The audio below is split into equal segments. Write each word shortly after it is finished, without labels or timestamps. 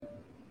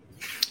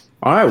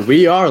All right,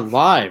 we are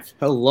live.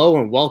 Hello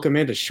and welcome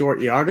into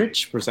Short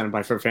Yardage, presented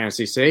by For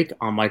Fantasy Sake.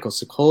 I'm Michael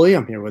Sicoli.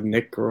 I'm here with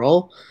Nick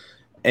Grohl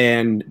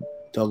and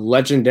the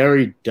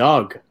legendary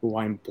Doug, who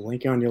I'm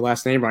blanking on your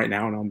last name right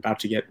now, and I'm about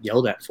to get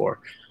yelled at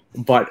for.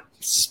 But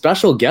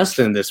special guest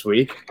in this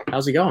week.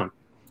 How's it going?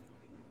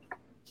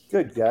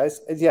 Good,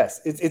 guys.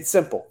 Yes, it's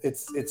simple.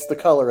 It's the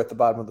color at the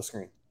bottom of the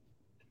screen.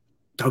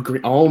 Doug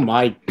Green. Oh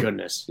my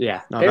goodness.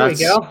 Yeah. No, There we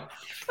go.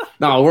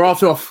 No, we're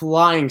off to a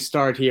flying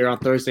start here on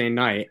Thursday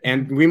night,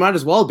 and we might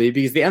as well be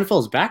because the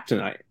NFL is back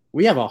tonight.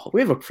 We have a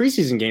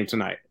preseason game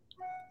tonight.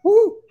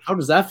 Woo! How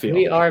does that feel?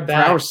 We are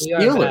back. For our We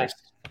are Steelers.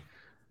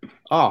 back.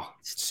 Oh,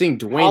 seeing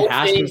Dwayne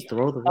Haskins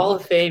throw the Hall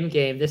rock. of Fame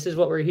game. This is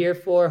what we're here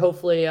for.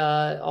 Hopefully,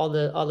 all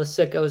the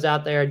sickos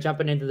out there are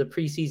jumping into the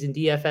preseason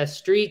DFS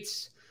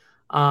streets.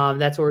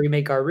 That's where we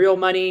make our real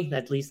money.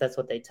 At least that's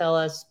what they tell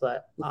us.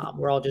 But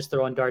we're all just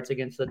throwing darts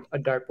against a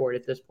dartboard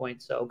at this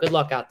point. So good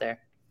luck out there.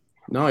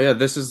 No, yeah,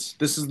 this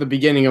is the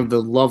beginning of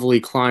the lovely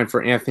climb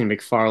for Anthony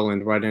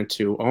McFarland right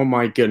into, oh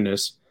my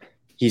goodness,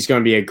 he's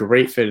going to be a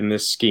great fit in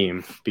this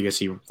scheme because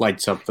he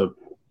lights up the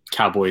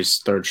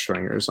Cowboys' third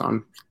stringers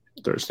on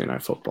Thursday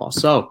Night Football.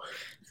 So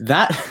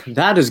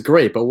that is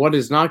great, but what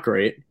is not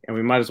great, and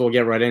we might as well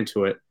get right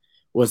into it,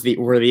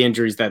 were the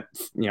injuries that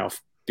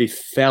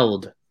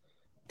befelled.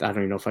 I don't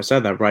even know if I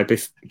said that right.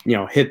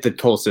 Hit the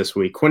Colts this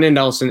week. Quentin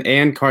Nelson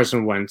and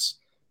Carson Wentz,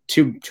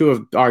 two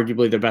of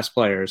arguably the best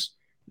players.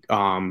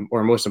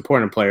 Or most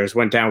important players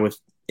went down with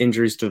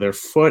injuries to their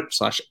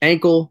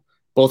foot/ankle.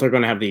 Both are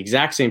going to have the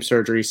exact same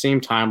surgery, same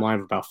timeline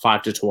of about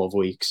 5 to 12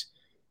 weeks.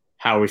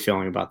 How are we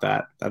feeling about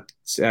that?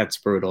 That's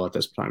brutal at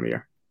this time of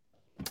year.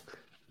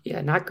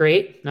 Yeah, not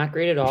great. Not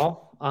great at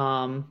all.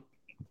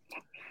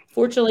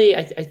 Fortunately,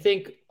 I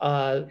think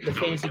the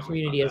fantasy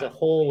community as a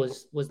whole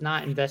was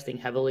not investing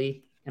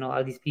heavily in a lot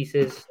of these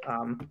pieces,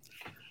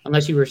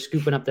 unless you were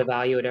scooping up the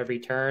value at every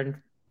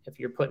turn. If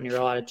you're putting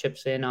a lot of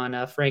chips in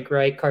on Frank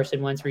Reich,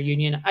 Carson Wentz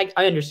reunion, I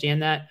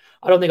understand that.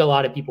 I don't think a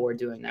lot of people were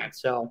doing that.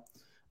 So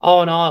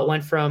all in all, it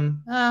went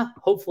from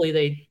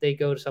hopefully they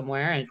go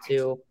somewhere and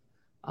to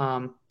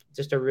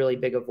just a really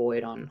big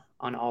avoid on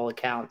all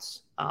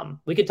accounts.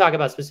 We could talk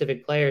about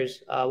specific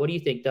players. What do you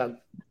think, Doug?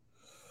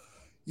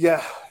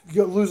 Yeah,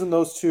 losing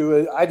those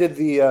two. I did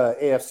the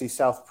AFC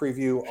South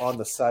preview on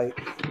the site,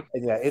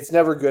 and yeah, it's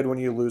never good when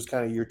you lose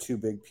kind of your two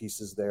big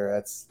pieces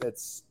there.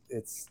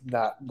 It's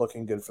not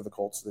looking good for the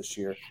Colts this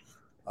year.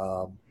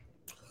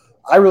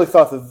 I really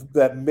thought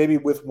that maybe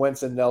with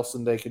Wentz and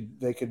Nelson they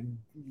could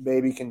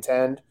maybe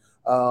contend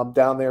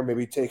down there,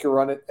 maybe take a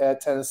run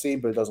at Tennessee,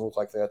 but it doesn't look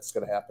like that's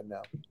going to happen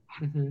now.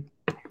 Mm-hmm.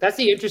 That's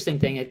the interesting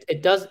thing.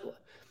 It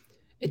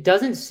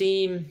doesn't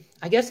seem.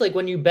 I guess like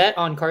when you bet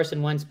on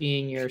Carson Wentz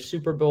being your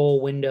Super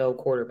Bowl window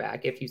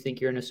quarterback, if you think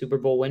you're in a Super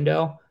Bowl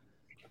window,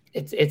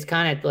 it's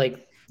kind of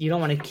like you don't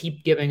want to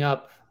keep giving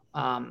up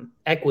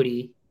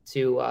equity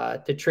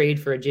to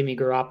trade for a Jimmy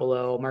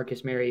Garoppolo,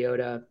 Marcus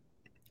Mariota,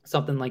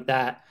 something like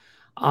that.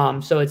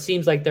 So it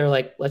seems like they're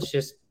like, let's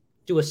just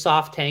do a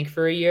soft tank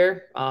for a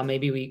year.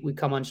 Maybe we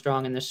come on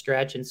strong in the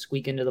stretch and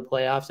squeak into the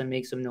playoffs and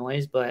make some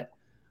noise. But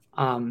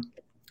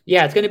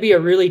yeah, it's going to be a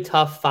really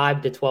tough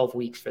 5 to 12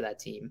 weeks for that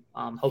team.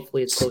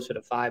 Hopefully it's closer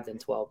to 5 than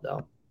 12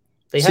 though.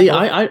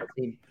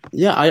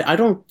 I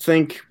don't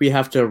think we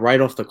have to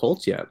write off the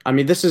Colts yet. I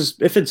mean, this is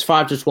if it's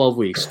 5 to 12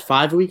 weeks.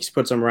 5 weeks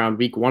puts them around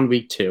week 1,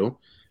 week 2.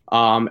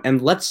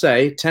 And let's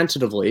say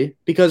tentatively,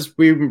 because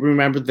we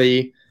remember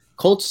the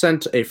Colts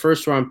sent a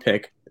first-round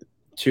pick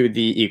to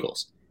the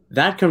Eagles.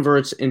 That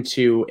converts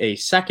into a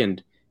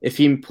second if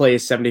he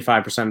plays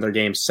 75% of their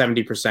games,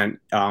 70%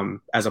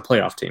 as a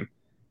playoff team.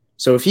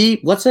 So if he,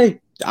 let's say,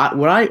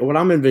 what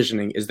I'm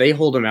envisioning is they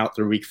hold him out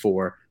through week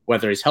 4,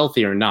 whether he's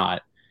healthy or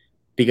not,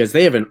 because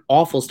they have an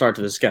awful start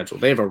to the schedule.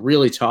 They have a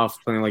really tough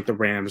playing like the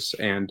Rams,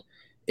 and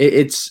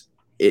they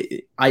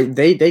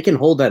can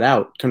hold that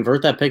out,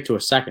 convert that pick to a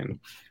second.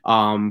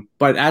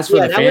 But as for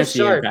the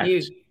fantasy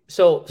impact,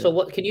 so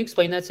what can you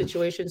explain that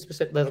situation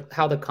specifically,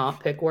 how the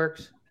comp pick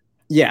works?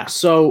 Yeah,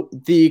 so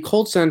the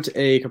Colts sent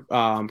a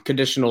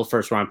conditional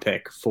first-round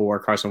pick for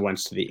Carson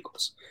Wentz to the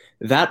Eagles.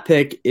 That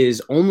pick is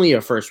only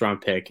a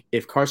first-round pick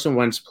if Carson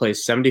Wentz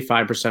plays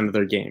 75% of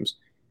their games.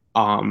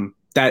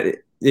 That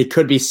it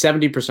could be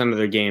 70% of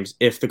their games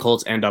if the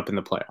Colts end up in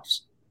the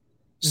playoffs.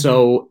 Mm-hmm.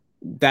 So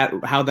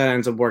how that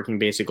ends up working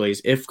basically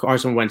is if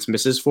Carson Wentz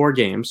misses 4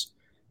 games,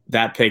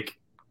 that pick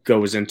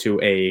goes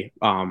to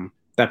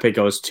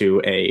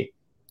a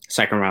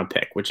second-round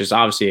pick, which is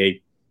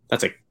obviously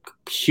that's a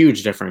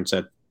huge difference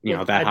at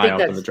that high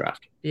up in the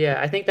draft.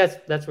 Yeah, I think that's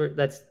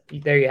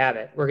there you have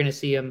it. We're going to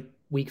see him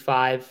week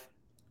 5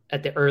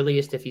 at the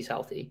earliest if he's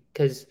healthy,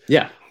 because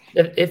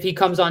if he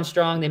comes on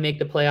strong, they make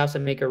the playoffs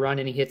and make a run,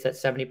 and he hits that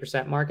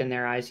 70% mark in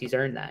their eyes, he's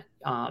earned that.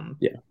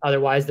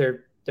 Otherwise,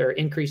 they're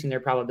increasing their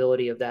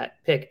probability of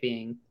that pick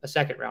being a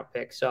second-round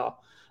pick. So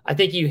I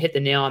think you hit the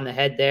nail on the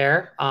head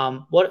there.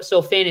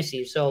 So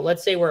fantasy. So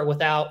let's say we're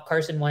without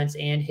Carson Wentz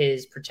and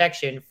his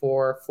protection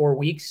for 4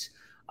 weeks.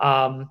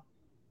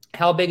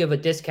 How big of a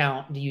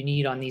discount do you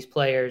need on these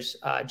players?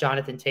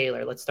 Jonathan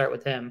Taylor, let's start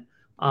with him.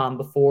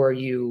 before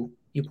you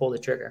pull the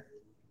trigger.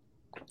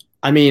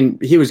 I mean,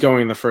 he was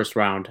going in the first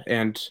round,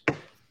 and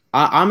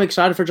I'm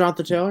excited for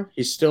Jonathan Taylor.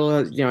 He's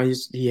still,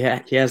 he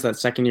has that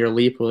second year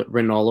leap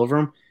written all over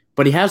him,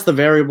 but he has the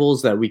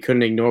variables that we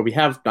couldn't ignore. We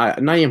have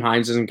Nyheim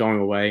Hines isn't going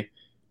away.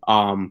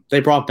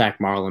 They brought back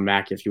Marlon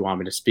Mack, if you want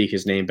me to speak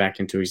his name back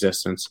into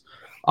existence,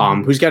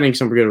 who's getting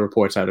some good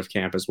reports out of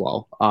camp as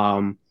well.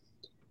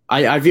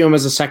 I view him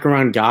as a second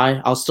round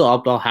guy.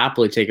 I'll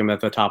happily take him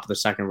at the top of the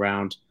second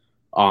round.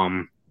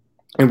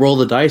 And roll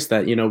the dice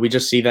that, we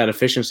just see that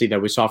efficiency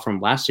that we saw from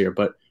last year,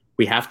 but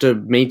we have to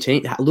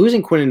maintain.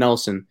 Losing Quentin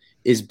Nelson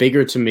is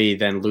bigger to me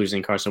than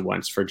losing Carson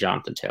Wentz for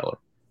Jonathan Taylor.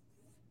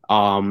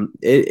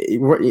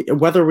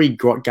 Whether we're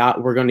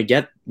going to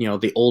get,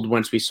 the old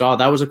Wentz we saw,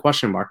 that was a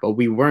question mark, but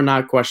we were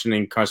not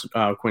questioning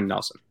Quentin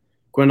Nelson.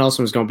 Quentin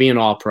Nelson was going to be an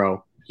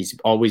all-pro. He's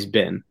always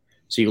been.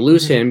 So you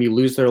lose him, you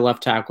lose their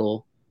left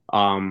tackle,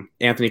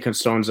 Anthony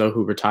Castonzo,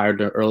 who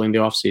retired early in the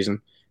offseason.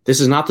 This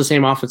is not the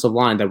same offensive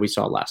line that we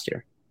saw last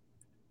year.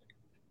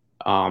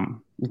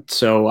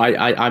 So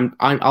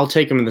I'll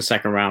take him in the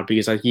second round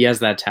because he has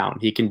that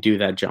talent. He can do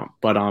that jump.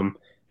 But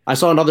I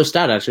saw another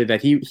stat actually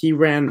that he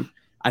ran.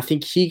 I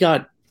think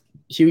it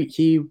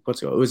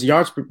was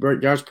yards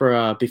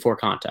per before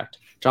contact.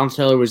 Jonathan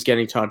Taylor was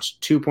getting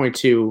touched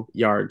 2.2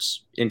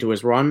 yards into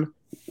his run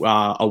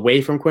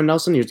away from Quentin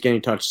Nelson. He was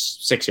getting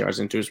touched 6 yards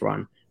into his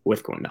run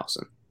with Quentin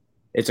Nelson.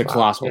 It's a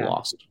colossal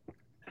loss.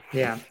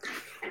 Yeah.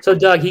 So,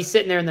 Doug, he's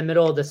sitting there in the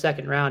middle of the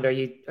second round. Are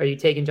you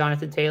taking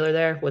Jonathan Taylor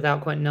there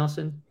without Quentin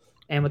Nelson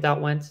and without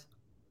Wentz?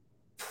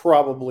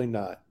 Probably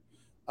not.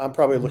 I'm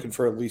probably looking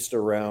for at least a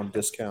round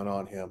discount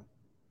on him.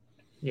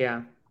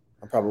 Yeah.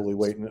 I'm probably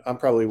waiting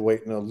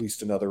at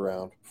least another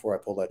round before I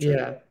pull that trigger.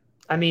 Yeah.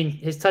 I mean,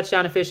 his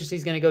touchdown efficiency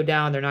is going to go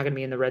down. They're not going to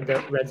be in the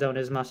red zone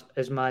as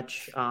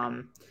much.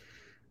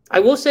 I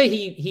will say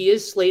he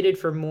is slated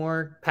for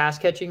more pass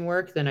catching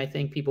work than I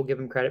think people give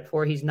him credit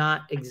for. He's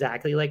not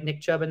exactly like Nick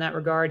Chubb in that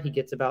regard. He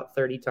gets about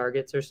 30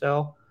 targets or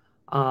so.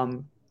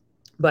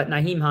 But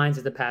Nyheim Hines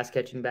is the pass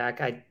catching back.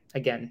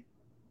 The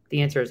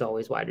answer is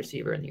always wide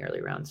receiver in the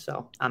early rounds.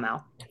 So I'm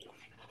out.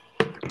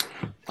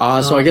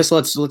 So I guess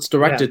let's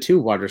direct it to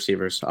wide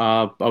receivers.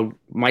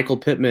 Michael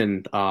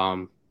Pittman,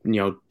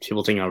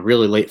 people taking a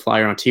really late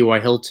flyer on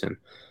T.Y. Hilton.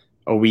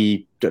 Are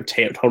we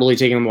totally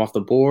taking them off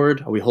the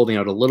board? Are we holding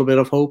out a little bit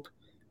of hope?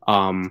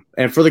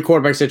 And for the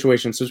quarterback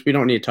situation, since we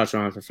don't need to touch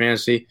on it for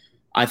fantasy,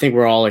 I think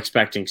we're all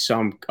expecting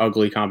some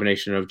ugly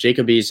combination of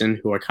Jacob Eason,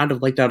 who I kind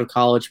of liked out of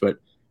college, but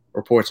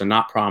reports are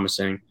not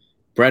promising.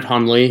 Brett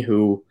Hundley,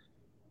 who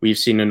we've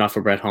seen enough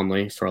of Brett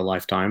Hundley for a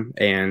lifetime,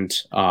 and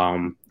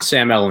Sam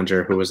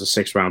Ehlinger, who was a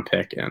 6th-round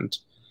pick, and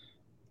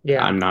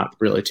I'm not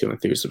really too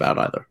enthused about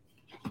either.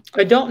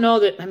 I don't know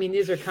that. I mean,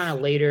 these are kind of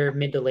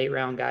mid to late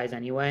round guys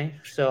anyway.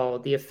 So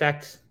the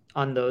effect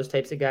on those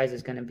types of guys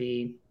is going to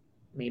be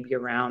maybe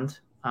around.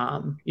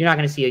 You're not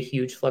going to see a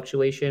huge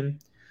fluctuation,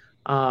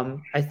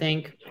 I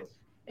think.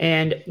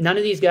 And none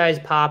of these guys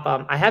pop.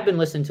 I have been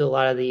listening to a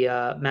lot of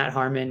the Matt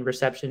Harmon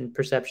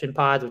perception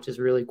pods, which is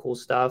really cool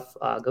stuff.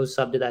 Go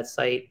sub to that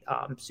site.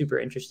 Super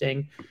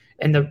interesting.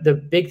 And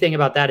the big thing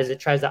about that is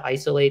it tries to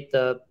isolate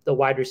the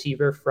wide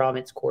receiver from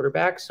its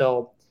quarterback.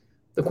 So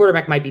the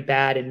quarterback might be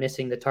bad and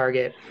missing the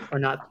target or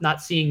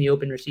not seeing the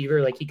open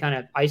receiver. Like he kind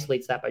of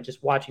isolates that by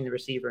just watching the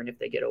receiver and if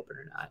they get open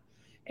or not.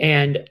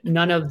 And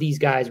none of these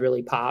guys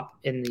really pop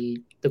in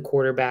the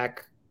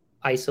quarterback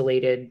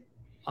isolated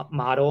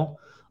model.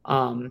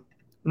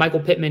 Michael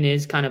Pittman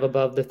is kind of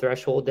above the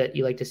threshold that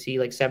you like to see,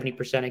 like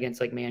 70% against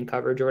like man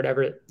coverage or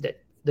whatever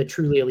that the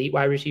truly elite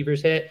wide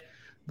receivers hit.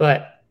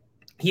 But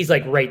he's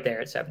like right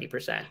there at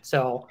 70%.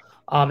 So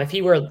if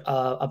he were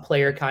a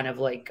player kind of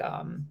like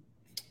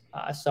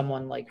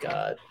someone like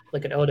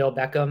an Odell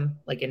Beckham,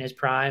 like in his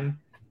prime,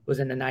 was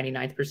in the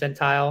 99th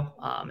percentile,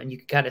 and you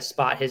can kind of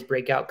spot his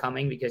breakout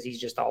coming because he's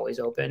just always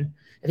open.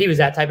 If he was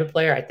that type of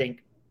player, I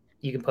think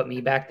you can put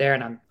me back there,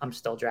 and I'm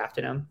still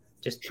drafting him,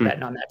 just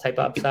betting on that type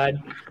of upside.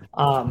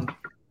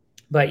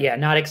 But yeah,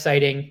 not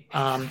exciting.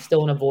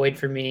 Still an avoid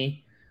for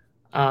me.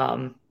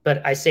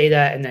 But I say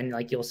that, and then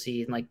like you'll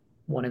see in like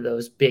one of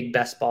those big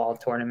best ball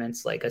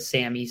tournaments, like a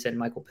Sam Eason,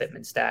 Michael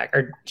Pittman stack,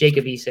 or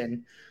Jacob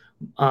Eason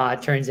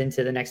turns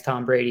into the next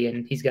Tom Brady,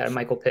 and he's got a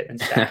Michael Pittman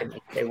stack, and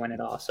they win it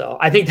all. So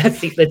I think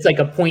that's like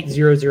a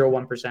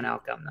 0.001%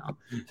 outcome now.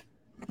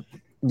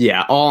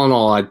 Yeah, all in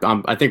all,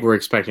 I think we're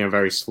expecting a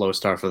very slow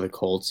start for the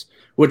Colts,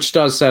 which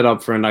does set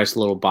up for a nice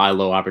little buy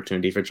low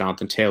opportunity for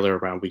Jonathan Taylor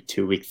around week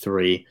 2, week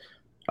 3.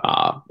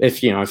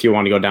 If you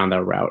want to go down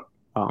that route,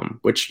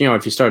 which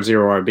if you start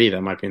 0 RB,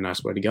 that might be a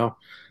nice way to go.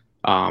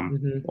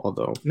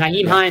 Although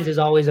Nyheim Hines is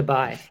always a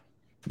buy.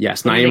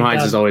 Yes, Nyheim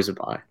Hines is always a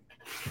buy.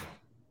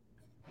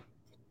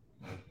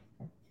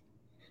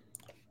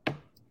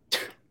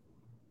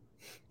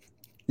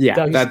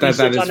 Yeah,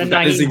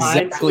 that is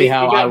exactly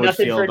how I would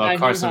feel about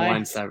Carson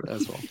Wentz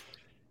as well.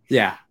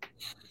 Yeah,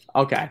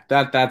 okay,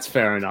 that's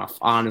fair enough.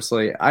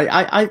 Honestly,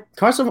 I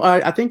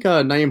think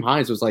Nyheim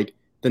Hines was like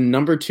the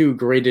number 2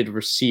 graded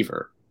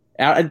receiver,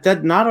 not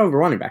out of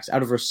running backs,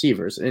 out of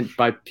receivers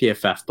by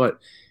PFF. But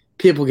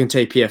people can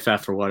take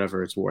PFF for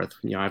whatever it's worth.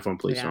 Everyone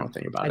believes their own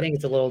thing about it. I think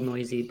it's a little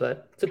noisy,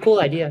 but it's a cool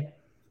idea.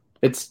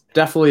 It's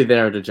definitely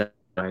there to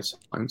generate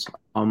lines.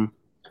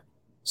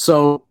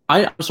 So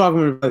I was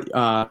talking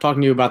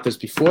to you about this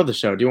before the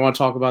show. Do you want to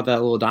talk about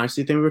that little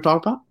dynasty thing we were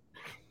talking about?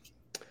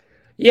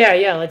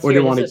 Yeah. Let's hear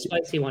it. This is a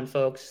spicy one,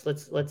 folks.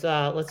 Let's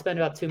spend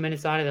about 2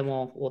 minutes on it, and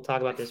we'll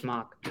talk about this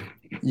mock.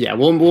 Yeah,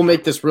 we'll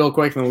make this real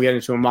quick, and then we'll get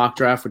into a mock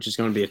draft, which is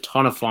going to be a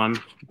ton of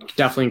fun.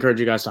 Definitely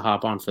encourage you guys to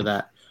hop on for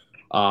that.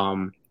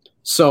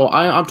 So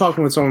I'm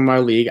talking with someone in my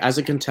league as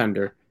a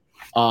contender.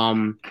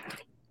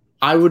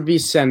 I would be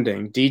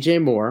sending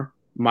DJ Moore,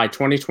 my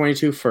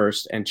 2022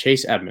 first, and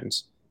Chase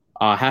Edmonds,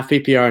 half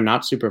PPR,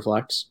 not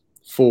Superflex,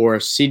 for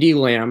CeeDee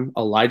Lamb,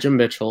 Elijah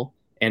Mitchell,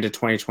 and a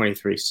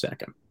 2023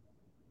 second.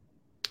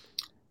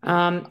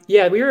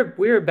 Yeah, we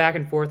were back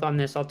and forth on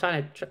this. I'll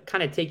kind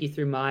of take you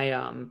through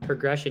my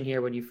progression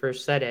here when you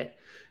first said it.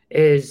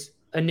 Is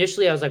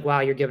initially I was like, wow,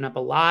 you're giving up a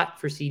lot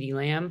for CeeDee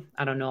Lamb.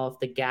 I don't know if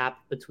the gap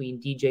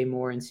between DJ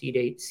Moore and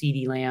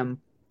CeeDee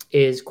Lamb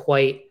is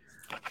quite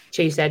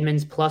Chase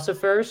Edmonds plus a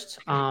first.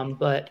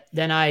 But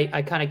then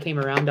I kind of came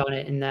around on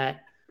it in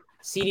that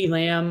CeeDee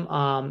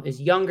Lamb is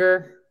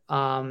younger.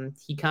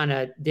 He kind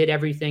of did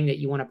everything that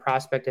you want a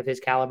prospect of his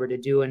caliber to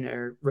do in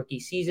their rookie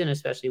season,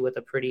 especially with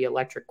a pretty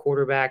electric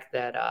quarterback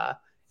that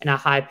in a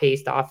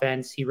high-paced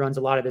offense, he runs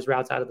a lot of his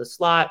routes out of the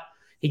slot.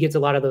 He gets a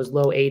lot of those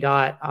low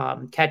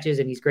ADOT catches,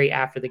 and he's great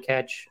after the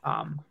catch.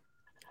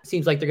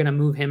 Seems like they're going to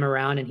move him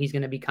around, and he's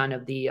going to be kind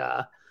of the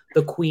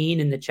queen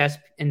in the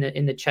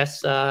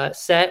chess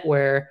set,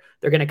 where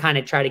they're going to kind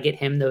of try to get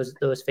him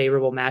those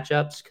favorable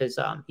matchups because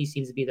he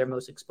seems to be their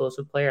most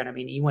explosive player. And I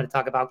mean, you want to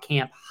talk about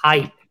camp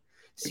hype.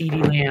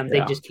 CeeDee Lamb, they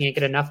just can't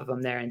get enough of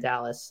him there in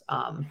Dallas.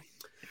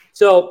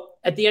 So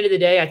at the end of the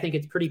day, I think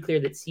it's pretty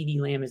clear that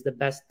CeeDee Lamb is the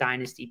best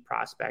dynasty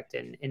prospect.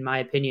 And in my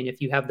opinion, if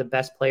you have the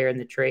best player in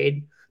the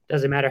trade,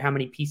 doesn't matter how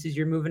many pieces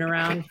you're moving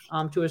around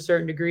to a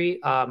certain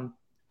degree.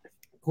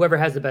 Whoever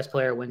has the best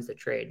player wins the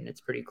trade, and it's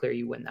pretty clear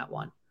you win that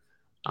one.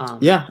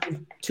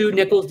 Two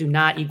nickels do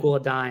not equal a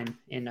dime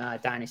in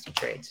dynasty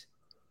trades.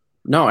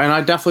 No, and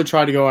I definitely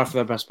try to go after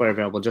the best player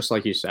available, just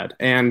like you said.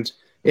 And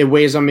it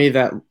weighs on me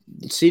that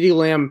CeeDee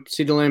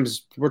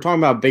Lamb's, we're talking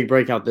about a big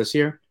breakout this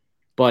year,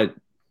 but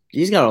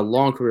he's got a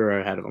long career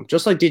ahead of him,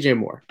 just like DJ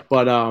Moore.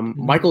 But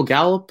Michael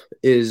Gallup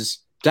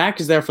Dak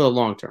is there for the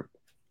long term.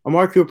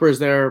 Amari Cooper is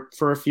there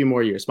for a few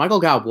more years. Michael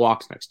Gallup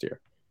walks next year.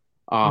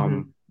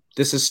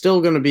 This is still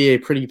going to be a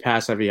pretty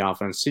pass-heavy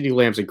offense. CeeDee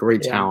Lamb's a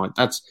great talent.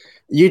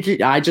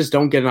 I just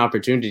don't get an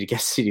opportunity to get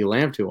CeeDee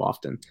Lamb too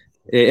often,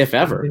 if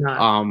ever.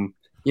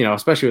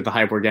 Especially with the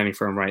hype we're getting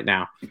for him right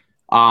now.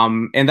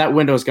 And that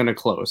window is going to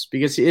close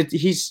because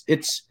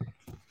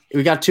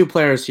we got two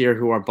players here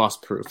who are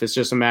bust proof. It's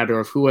just a matter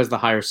of who has the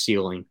higher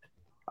ceiling.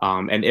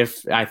 And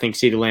if I think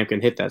CeeDee Lamb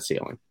can hit that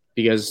ceiling,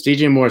 because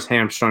DJ Moore's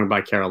hamstrung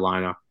by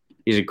Carolina.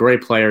 He's a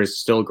great player. He's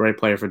still a great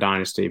player for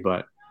Dynasty,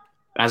 but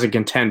as a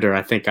contender,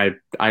 I think it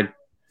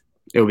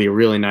would be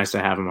really nice to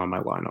have him on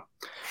my lineup.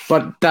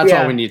 But that's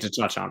all we need to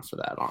touch on for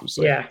that,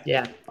 honestly.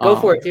 Yeah. Go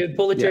for it, dude.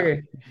 Pull the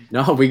trigger.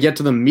 No, we get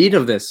to the meat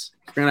of this.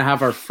 We're going to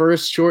have our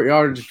first short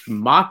yardage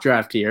mock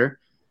draft here.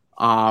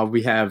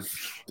 We have,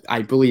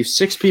 I believe,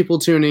 6 people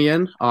tuning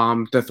in.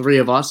 The 3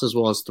 of us, as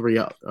well as 3.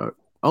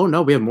 Oh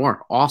no, we have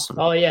more. Awesome.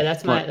 Oh yeah,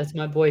 that's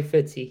my boy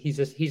Fitzy. He's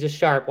a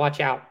sharp.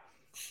 Watch out.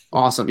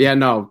 Awesome. Yeah,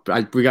 no,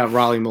 we got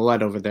Raleigh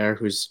Millette over there,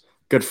 who's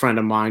a good friend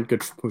of mine,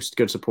 who's a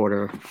good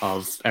supporter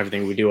of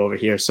everything we do over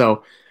here.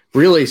 So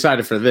really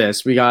excited for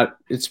this.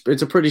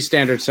 It's a pretty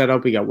standard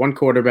setup. We got 1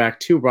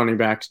 quarterback, 2 running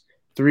backs,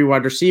 3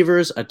 wide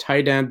receivers, a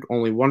tight end,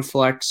 only 1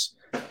 flex,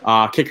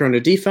 kicker in the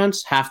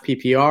defense, half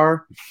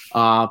PPR.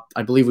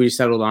 I believe we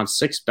settled on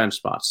 6 bench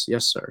spots.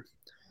 Yes, sir.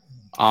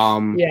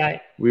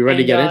 We ready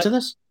to get into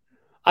this?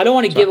 I don't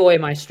want to give away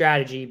my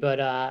strategy, but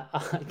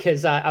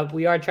because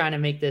we are trying to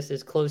make this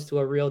as close to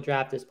a real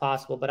draft as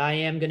possible. But I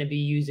am going to be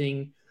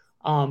using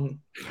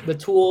the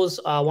tools.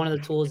 One of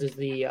the tools is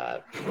the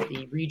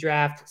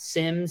redraft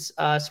Sims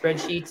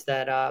spreadsheets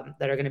that are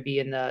going to be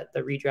in the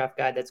redraft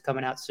guide that's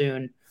coming out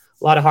soon.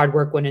 A lot of hard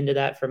work went into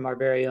that from our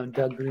very own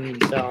Doug Green.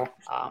 So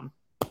I'm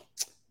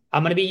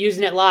going to be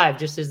using it live,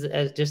 just as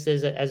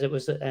it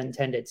was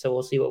intended. So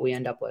we'll see what we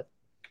end up with.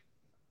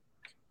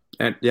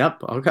 And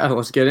yep. Okay,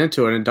 let's get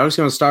into it. And Doug's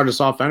going to start us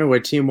off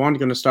anyway. Team 1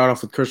 going to start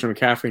off with Christian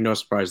McCaffrey. No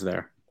surprise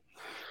there.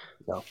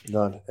 No,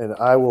 none. And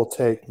I will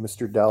take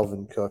Mr.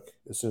 Dalvin Cook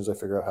as soon as I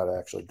figure out how to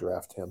actually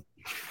draft him.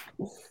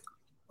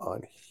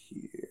 On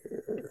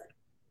here.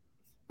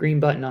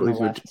 Green button on the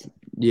left.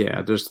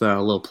 Yeah, there's the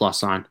little plus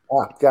sign.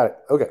 Got it.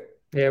 Okay.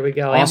 There we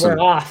go. Awesome. And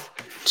we're off.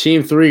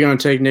 Team 3 going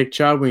to take Nick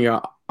Chubb. We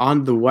got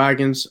on the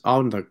wagons,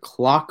 on the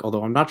clock,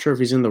 although I'm not sure if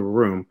he's in the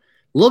room.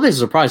 A little bit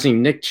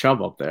surprising Nick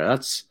Chubb up there.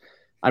 That's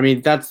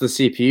the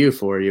CPU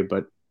for you,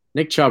 but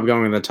Nick Chubb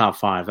going in the top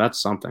 5, that's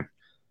something.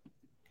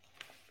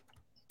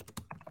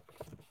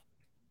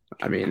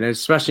 I mean,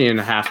 especially in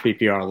a half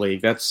PPR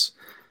league, that's,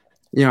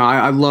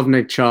 I love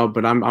Nick Chubb,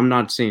 but I'm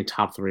not seeing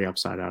top 3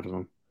 upside out of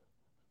him.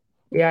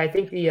 Yeah, I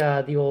think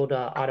the old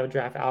auto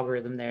draft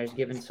algorithm there is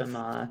giving some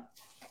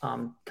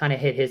kind of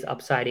hit his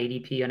upside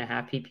ADP on a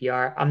half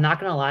PPR. I'm not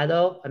going to lie,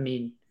 though. I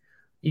mean,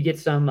 you get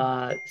some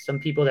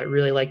people that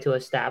really like to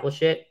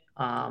establish it,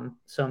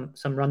 some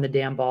run the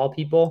damn ball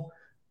people.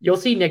 You'll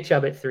see Nick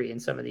Chubb at 3 in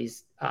some of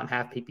these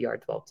half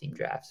PPR 12-team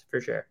drafts for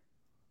sure.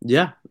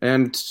 Yeah,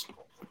 and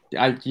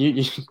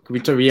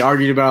we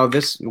argued about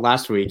this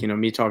last week.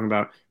 Me talking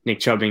about Nick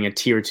Chubb being a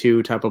tier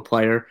 2 type of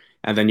player,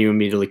 and then you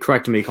immediately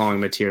corrected me calling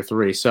him a tier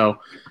 3. So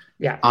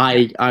yeah,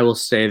 I will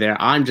stay there.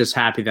 I'm just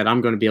happy that I'm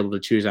going to be able to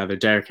choose either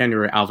Derrick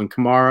Henry or Alvin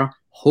Kamara,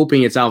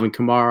 hoping it's Alvin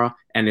Kamara,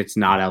 and it's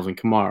not Alvin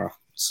Kamara.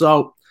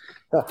 So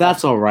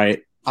that's all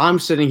right. I'm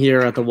sitting here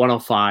at the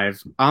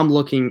 105. I'm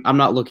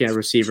not looking at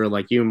receiver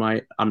like you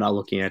might. I'm not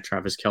looking at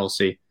Travis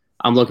Kelce.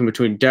 I'm looking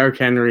between Derrick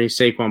Henry,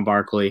 Saquon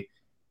Barkley,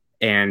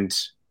 and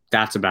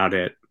that's about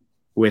it.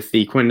 With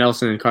the Quinn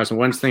Nelson and Carson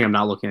Wentz thing, I'm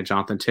not looking at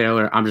Jonathan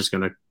Taylor. I'm just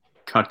going to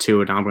cut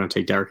to it, and I'm going to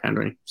take Derrick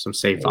Henry. Some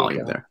safe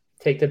volume there.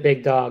 Take the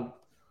big dog.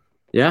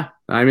 Yeah.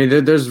 I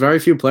mean, there's very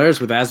few players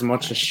with as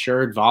much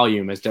assured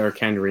volume as Derrick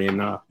Henry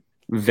in a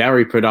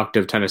very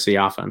productive Tennessee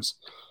offense.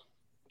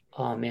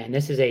 Oh, man,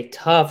 this is a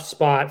tough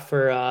spot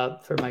for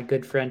my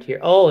good friend here.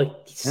 Oh,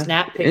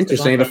 snap picks.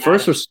 Interesting. The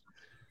first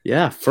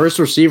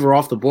receiver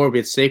off the board. We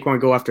had Saquon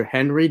go after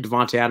Henry,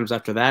 Devontae Adams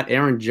after that,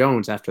 Aaron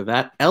Jones after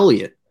that,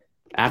 Elliott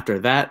after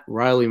that,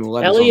 Riley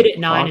Millet. Elliott at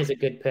 9 is a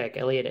good pick.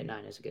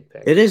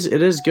 It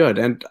is good,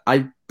 and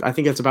I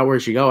think that's about where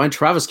he should go. And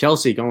Travis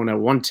Kelce going at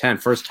 110,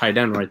 first tight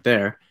end right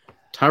there.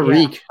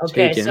 Tyreek. Yeah.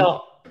 Okay, taken.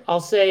 So I'll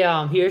say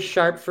here's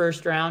sharp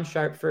first round.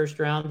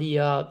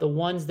 The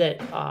ones that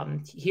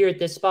here at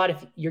this spot,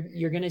 if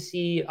you're going to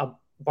see a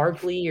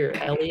Barkley or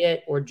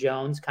Elliott or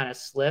Jones kind of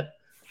slip,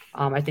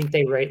 I think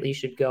they rightly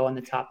should go in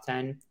the top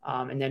 10.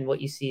 And then what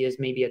you see is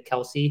maybe a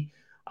Kelce.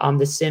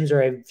 The Sims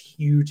are a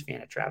huge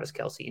fan of Travis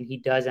Kelce, and he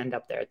does end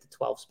up there at the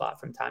 12 spot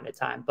from time to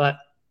time. But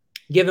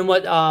given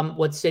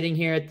what's sitting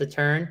here at the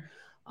turn,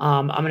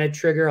 I'm going to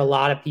trigger a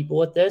lot of people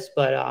with this.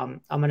 But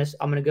I'm going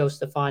to go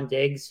Stephon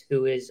Diggs,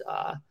 who is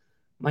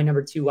my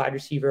number 2 wide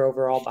receiver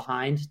overall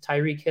behind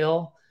Tyreek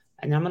Hill,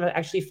 and I'm going to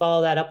actually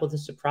follow that up with a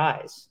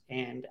surprise.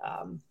 And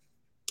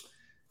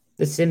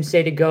the Sims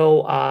say to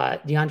go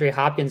DeAndre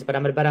Hopkins, but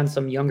I'm going to bet on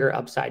some younger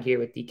upside here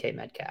with DK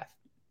Metcalf.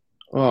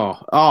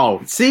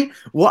 Oh, see?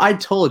 Well, I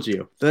told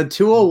you. The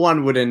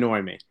 201 would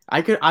annoy me.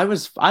 I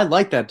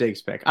like that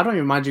Diggs pick. I don't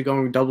even mind you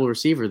going double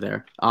receiver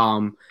there.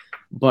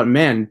 But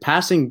man,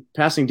 passing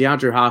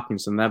DeAndre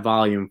Hopkins and that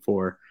volume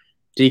for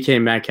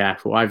DK Metcalf,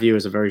 who I view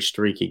as a very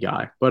streaky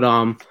guy. But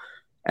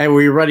and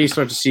we already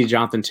start to see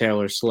Jonathan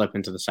Taylor slip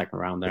into the second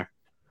round there.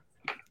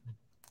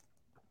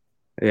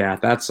 Yeah,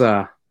 that's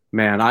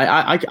man,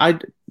 I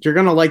you're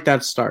gonna like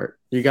that start.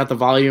 You got the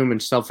volume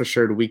and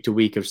self-assured week to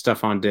week of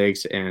Stephon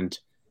Diggs and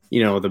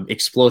the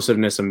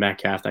explosiveness of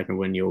Metcalf that can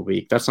win you a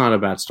week. That's not a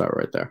bad start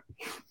right there.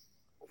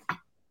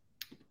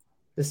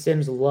 The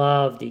Sims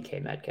love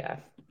DK Metcalf.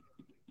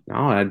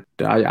 No,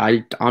 I'm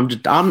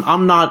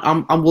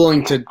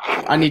willing to.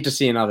 I need to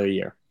see another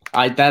year.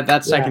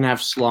 That second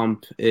half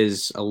slump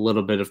is a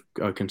little bit of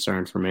a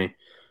concern for me.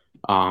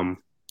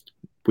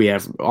 We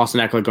have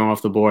Austin Eckler going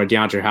off the board,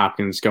 DeAndre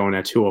Hopkins going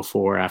at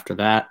 204 after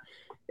that.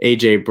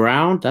 AJ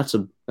Brown, that's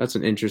an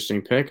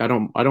interesting pick. I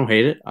don't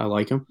hate it. I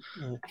like him.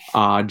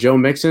 Joe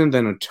Mixon,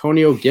 then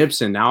Antonio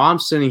Gibson. Now I'm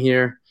sitting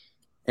here,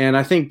 and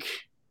I think,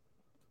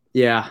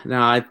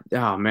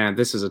 oh man,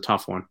 this is a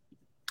tough one.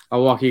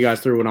 I'll walk you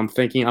guys through what I'm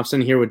thinking. I'm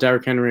sitting here with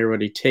Derrick Henry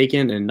already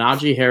taken, and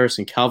Najee Harris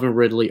and Calvin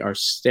Ridley are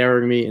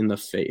staring me in the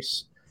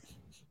face.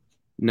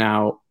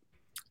 Now,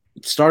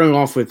 starting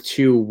off with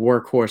 2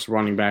 workhorse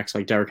running backs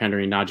like Derrick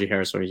Henry and Najee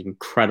Harris are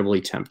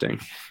incredibly tempting.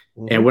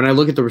 Mm-hmm. And when I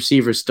look at the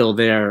receivers still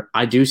there,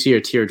 I do see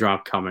a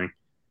teardrop coming.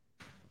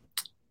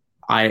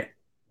 Oh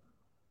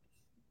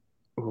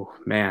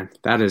man,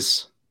 that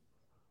is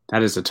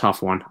a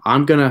tough one.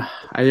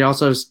 I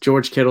also have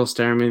George Kittle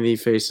staring me in the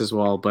face as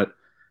well, but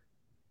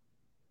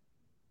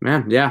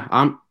man, yeah,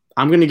 I'm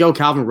gonna go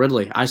Calvin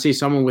Ridley. I see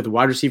someone with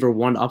wide receiver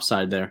 1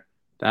 upside there.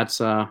 That's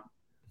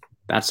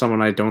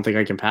someone I don't think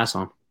I can pass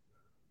on.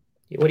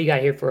 What do you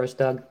got here for us,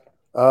 Doug?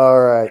 All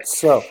right,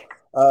 so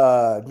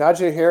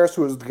Najee Harris,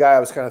 who was the guy I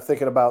was kind of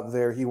thinking about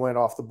there, he went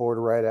off the board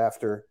right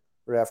after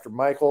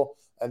Michael,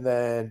 and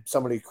then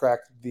somebody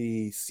cracked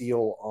the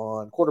seal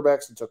on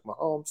quarterbacks and took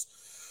Mahomes.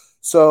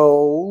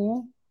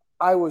 So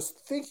I was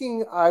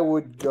thinking I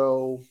would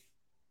go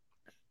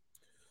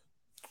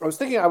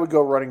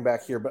running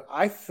back here, but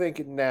I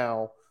think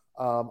now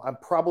I'm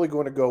probably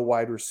going to go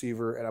wide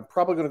receiver, and I'm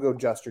probably going to go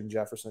Justin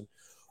Jefferson.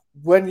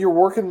 When you're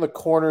working the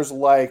corners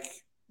like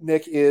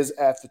Nick is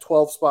at the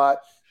 12 spot,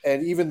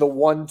 and even the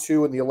 1,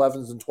 2, and the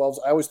 11s and 12s,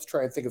 I always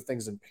try and think of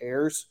things in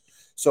pairs.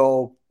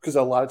 So, because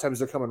a lot of times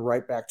they're coming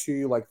right back to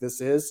you like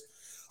this is.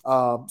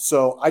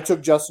 So I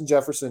took Justin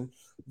Jefferson.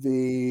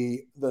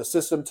 The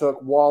system took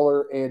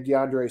Waller and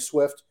DeAndre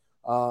Swift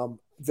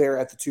there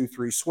at the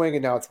 2-3 swing,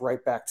 and now it's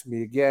right back to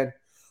me again.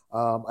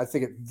 I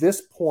think at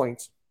this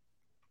point,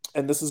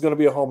 and this is going to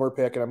be a homer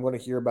pick, and I'm going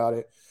to hear about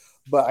it,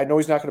 but I know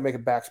he's not going to make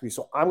it back to me.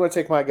 So I'm going to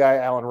take my guy,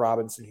 Allen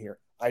Robinson, here.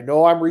 I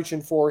know I'm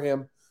reaching for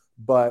him,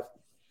 but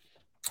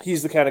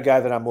he's the kind of guy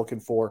that I'm looking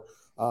for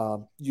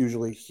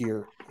usually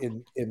here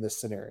in this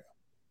scenario.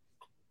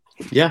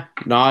 Yeah,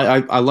 no,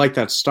 I like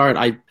that start.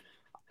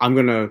 I'm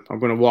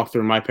gonna walk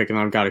through my pick, and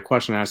I've got a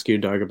question to ask you,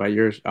 Doug, about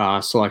your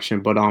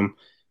selection. But I'm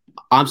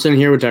sitting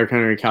here with Derrick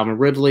Henry, Calvin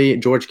Ridley,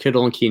 George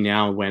Kittle, and Keenan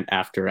Allen went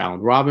after Allen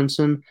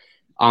Robinson.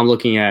 I'm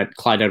looking at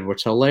Clyde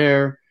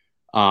Edwards-Helaire,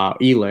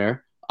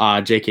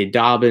 J.K.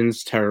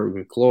 Dobbins,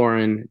 Terry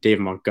McLaurin,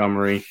 David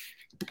Montgomery,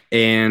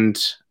 and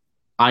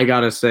I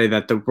gotta say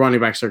that the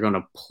running backs are going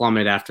to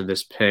plummet after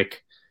this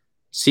pick.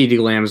 CeeDee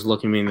Lamb is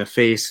looking me in the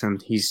face,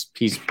 and he's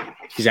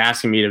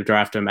asking me to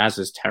draft him, as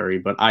is Terry.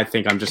 But I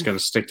think I'm just going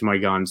to stick to my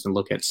guns and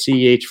look at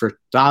CH for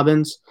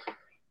Dobbins.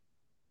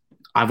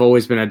 I've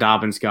always been a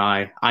Dobbins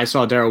guy. I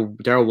saw Darrell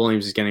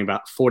Williams is getting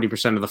about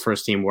 40% of the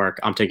first team work.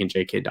 I'm taking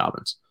J.K.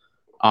 Dobbins.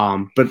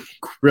 But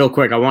real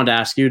quick, I wanted to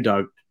ask you,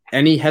 Doug,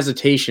 any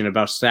hesitation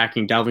about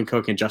stacking Dalvin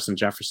Cook and Justin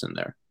Jefferson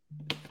there?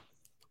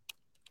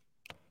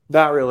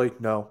 Not really,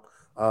 no.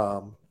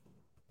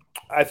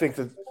 I think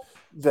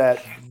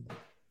that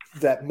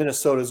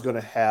Minnesota is going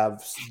to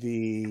have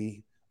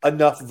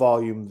enough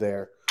volume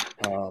there.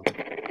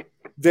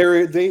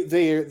 Their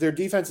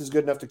defense is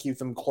good enough to keep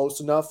them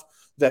close enough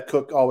that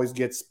Cook always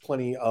gets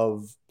plenty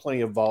of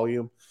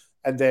volume,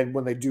 and then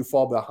when they do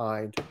fall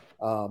behind,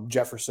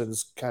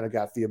 Jefferson's kind of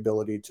got the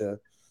ability to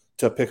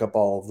pick up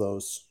all of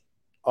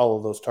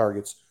those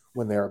targets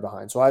when they are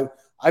behind. So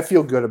I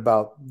feel good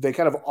about they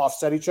kind of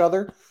offset each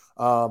other.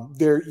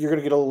 You're going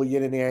to get a little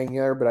yin and yang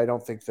there, but I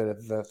don't think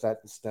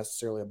that's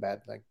necessarily a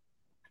bad thing.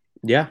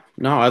 Yeah,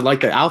 no, I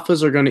like that.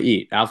 Alphas are going to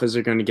eat. Alphas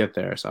are going to get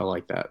there, so I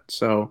like that.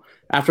 So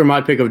after my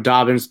pick of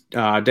Dobbins,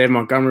 Dave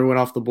Montgomery went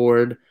off the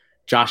board.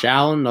 Josh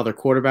Allen, another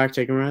quarterback,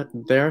 taken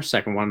there.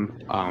 Second one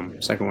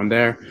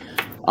there.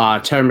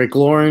 Terry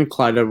McLaurin,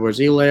 Clyde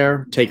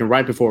Edwards-Helaire, taken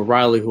right before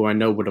Riley, who I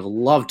know would have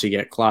loved to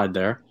get Clyde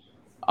there.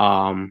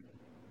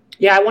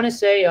 Yeah, I want to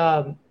say,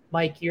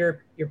 Mike,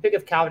 your pick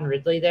of Calvin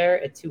Ridley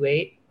there at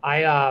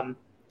 2.8.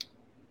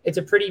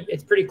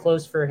 It's pretty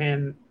close for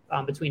him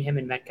between him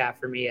and Metcalf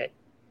for me at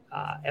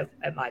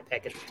my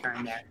pick at the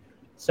turn there.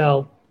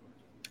 So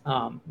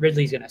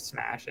Ridley's going to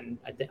smash, and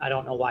I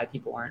don't know why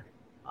people aren't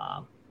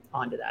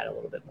onto that a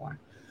little bit more.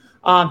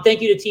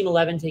 Thank you to Team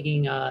 11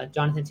 taking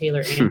Jonathan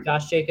Taylor and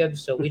Josh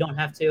Jacobs, so we don't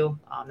have to.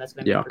 That's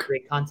going to be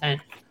great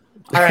content.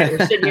 All right,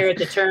 we're sitting here at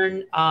the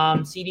turn.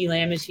 CeeDee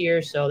Lamb is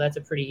here, so that's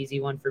a pretty easy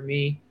one for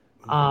me.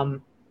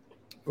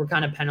 We're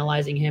kind of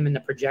penalizing him in the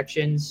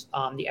projections,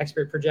 the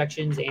expert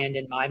projections, and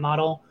in my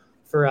model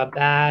for a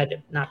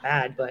not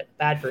bad, but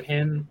bad for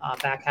him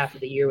back half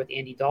of the year with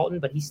Andy Dalton,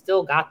 but he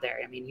still got there.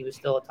 I mean, he was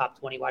still a top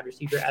 20 wide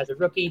receiver as a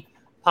rookie,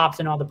 pops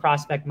in all the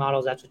prospect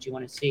models. That's what you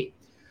want to see.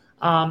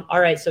 All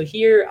right, so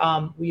here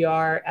we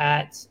are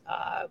at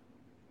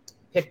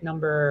pick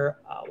number,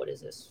 what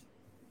is this?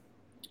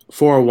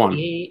 401.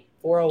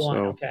 401,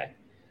 so. Okay.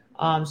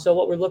 So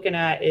what we're looking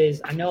at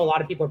is, I know a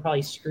lot of people are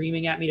probably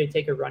screaming at me to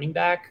take a running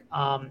back,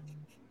 and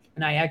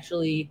I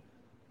actually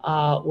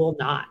will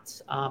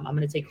not. I'm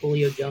going to take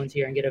Julio Jones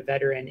here and get a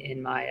veteran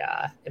in my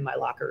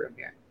locker room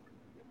here.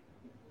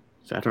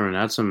 Veteran,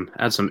 add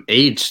some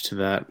age to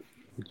that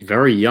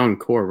very young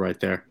core right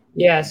there.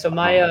 Yeah. So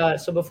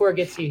so before it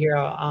gets to you here,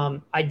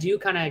 I do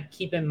kind of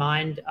keep in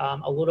mind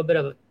a little bit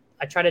of.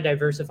 I try to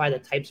diversify the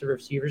types of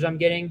receivers I'm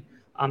getting,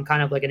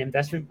 kind of like an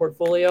investment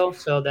portfolio,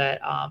 so that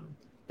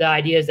the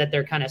idea is that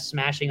they're kind of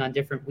smashing on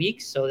different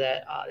weeks, so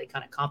that they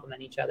kind of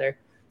complement each other.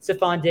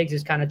 Stephon Diggs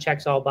is kind of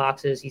checks all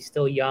boxes. He's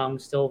still young,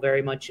 still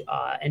very much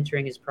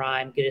entering his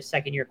prime, get a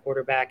second-year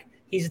quarterback.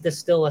 He's the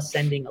still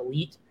ascending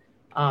elite.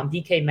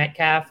 DK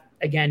Metcalf,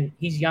 again,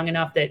 he's young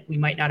enough that we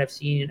might not have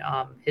seen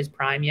his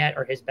prime yet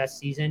or his best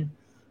season.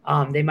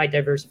 They might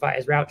diversify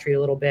his route tree a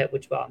little bit,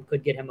 which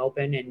could get him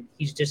open, and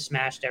he's just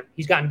smashed.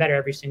 He's gotten better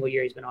every single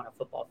year he's been on a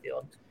football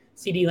field.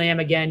 CeeDee Lamb,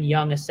 again,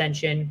 young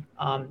ascension.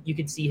 You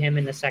could see him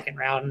in the second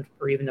round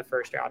or even the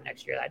first round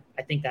next year.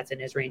 I think that's in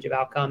his range of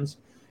outcomes.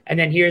 And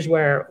then here's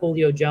where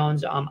Julio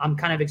Jones, I'm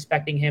kind of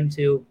expecting him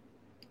to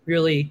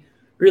really,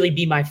 really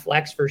be my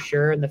flex for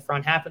sure in the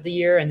front half of the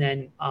year. And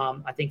then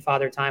I think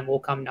Father Time will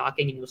come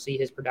knocking and you'll see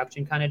his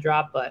production kind of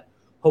drop. But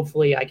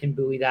hopefully I can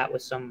buoy that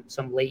with some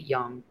late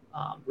young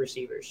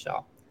receivers.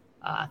 So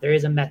there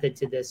is a method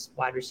to this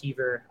wide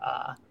receiver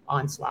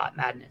onslaught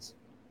madness.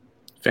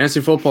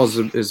 Fantasy football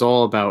is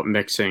all about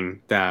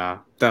mixing the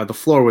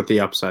floor with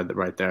the upside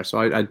right there. So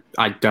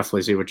I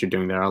definitely see what you're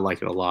doing there. I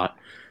like it a lot.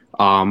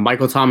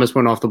 Michael Thomas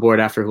went off the board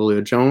after Julio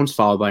Jones,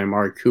 followed by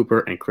Amari Cooper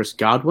and Chris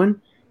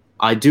Godwin.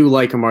 I do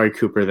like Amari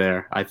Cooper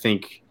there. I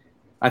think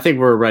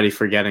we're already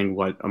forgetting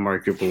what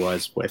Amari Cooper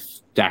was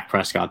with Dak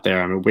Prescott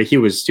there. I mean, he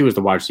was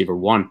the wide receiver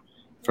one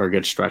for a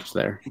good stretch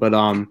there. But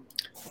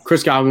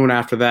Chris Godwin went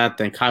after that,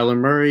 then Kyler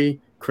Murray,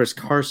 Chris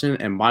Carson,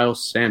 and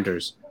Miles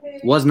Sanders.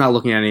 Was not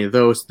looking at any of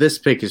those. This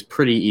pick is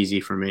pretty easy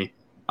for me.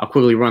 I'll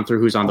quickly run through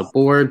who's on the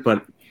board,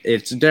 but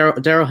it's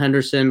Darrell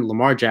Henderson,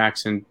 Lamar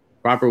Jackson,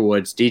 Robert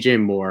Woods, DJ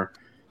Moore,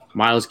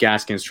 Myles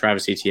Gaskins,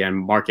 Travis Etienne,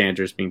 Mark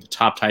Andrews being the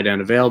top tight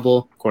end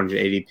available, according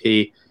to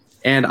ADP.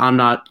 And I'm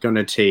not going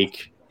to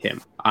take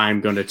him.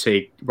 I'm going to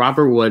take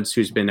Robert Woods,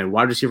 who's been a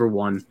wide receiver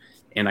 1,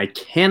 and I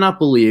cannot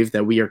believe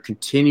that we are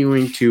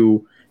continuing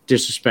to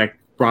disrespect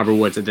Robert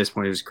Woods at this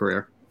point in his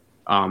career.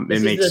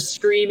 This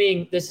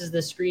is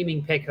the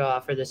screaming pick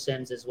for the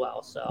Sims as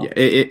well. So yeah,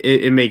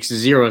 it makes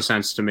zero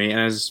sense to me. And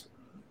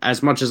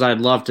as much as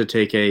I'd love to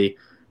take a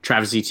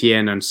Travis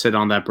Etienne and sit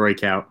on that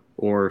breakout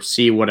or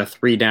see what a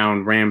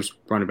 3-down Rams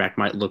running back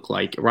might look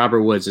like,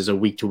 Robert Woods is a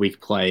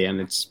week-to-week play, and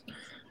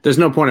there's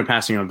no point in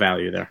passing on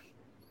value there.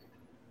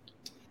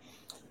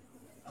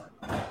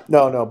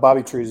 No,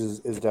 Bobby Trees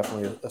is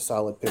definitely a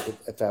solid pick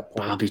at that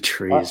point. Bobby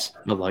Trees.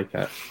 I like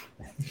that.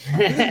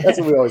 That's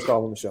what we always call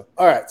him on the show.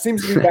 All right,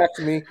 seems to be back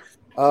to me.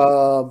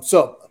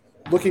 So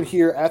looking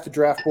here at the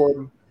draft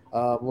board,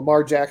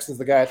 Lamar Jackson's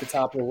the guy at the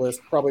top of the list.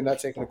 Probably not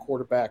taking a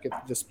quarterback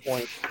at this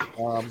point.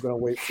 I'm going to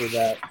wait for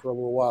that for a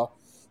little while.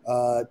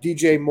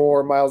 DJ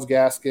Moore, Myles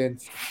Gaskin,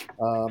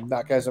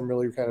 not guys I'm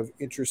really kind of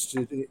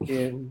interested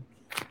in.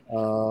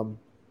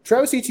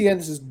 Travis Etienne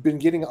has been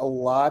getting a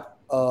lot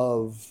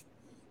of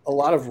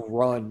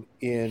run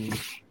in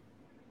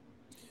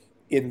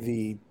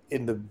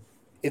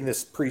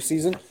this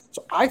preseason.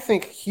 So I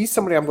think he's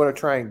somebody I'm going to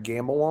try and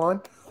gamble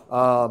on,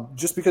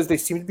 just because they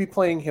seem to be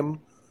playing him.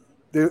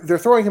 They're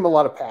throwing him a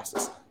lot of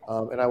passes,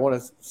 and I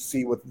want to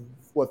see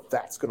what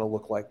that's going to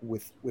look like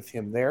with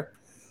him there.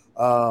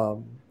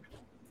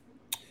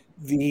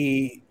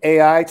 The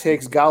AI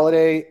takes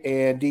Galladay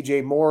and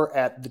DJ Moore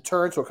at the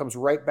turn, so it comes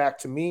right back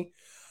to me.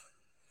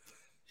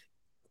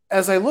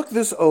 As I look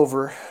this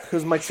over,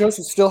 because my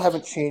choices still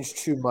haven't changed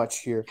too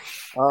much here,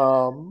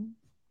 Kyle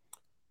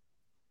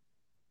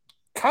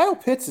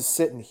Pitts is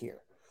sitting here.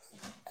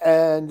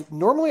 And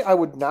normally I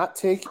would not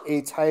take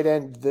a tight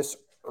end this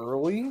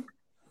early,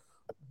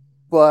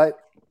 but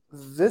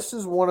this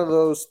is one of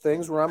those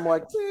things where I'm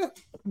like,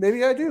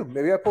 maybe I do.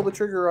 Maybe I pull the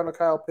trigger on a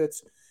Kyle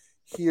Pitts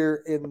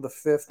here in the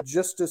 5th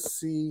just to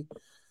see,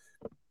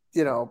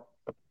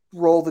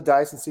 roll the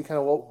dice and see kind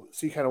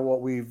of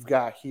what we've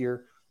got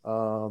here.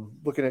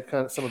 Looking at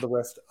kind of some of the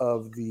rest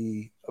of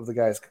the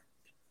guys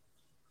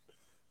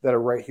that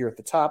are right here at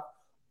the top,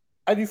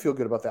 I do feel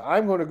good about that.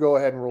 I'm going to go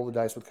ahead and roll the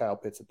dice with Kyle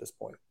Pitts at this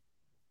point.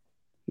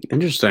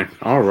 Interesting.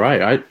 All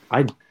right.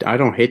 I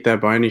don't hate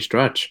that by any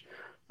stretch.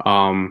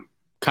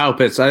 Kyle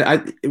Pitts,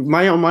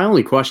 my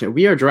only question,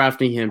 we are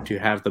drafting him to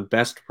have the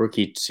best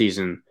rookie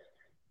season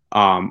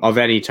of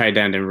any tight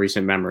end in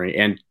recent memory.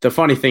 And the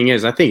funny thing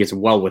is, I think it's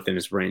well within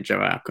his range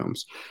of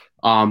outcomes.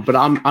 But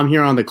I'm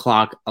here on the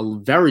clock.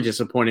 I'm very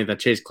disappointed that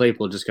Chase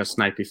Claypool just got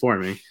sniped before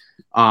me.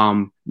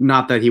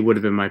 Not that he would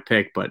have been my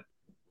pick, but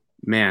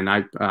man,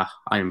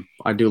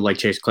 I do like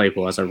Chase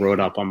Claypool, as I wrote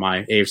up on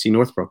my AFC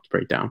North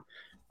breakdown.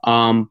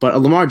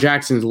 But Lamar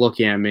Jackson's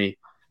looking at me.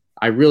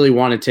 I really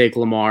want to take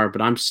Lamar,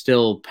 but I'm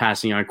still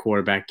passing on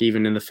quarterback,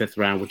 even in the 5th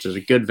round, which is a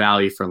good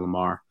value for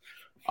Lamar.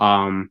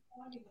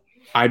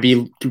 I'd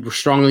be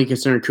strongly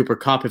considering Cooper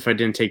Kupp if I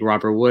didn't take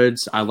Robert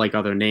Woods. I like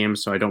other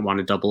names, so I don't want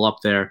to double up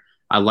there.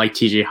 I like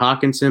TJ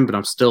Hawkinson, but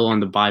I'm still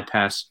on the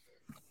bypass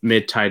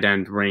mid-tight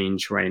end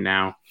range right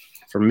now.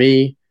 For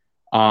me,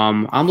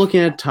 I'm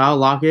looking at Tyler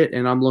Lockett,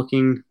 and I'm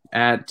looking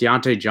at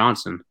Deontay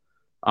Johnson,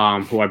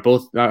 who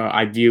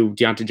I view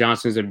Deontay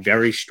Johnson as a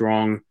very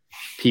strong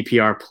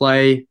PPR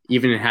play.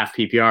 Even in half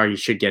PPR, he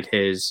should get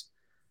his.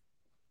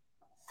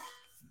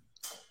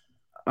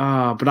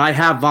 But I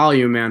have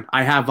volume, man.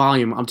 I have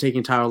volume. I'm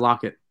taking Tyler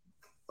Lockett.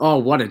 Oh,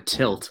 what a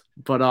tilt.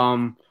 But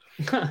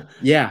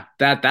yeah,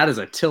 that is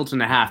a tilt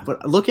and a half.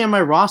 But looking at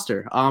my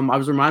roster, I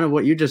was reminded of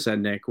what you just said,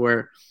 Nick,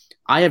 where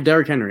I have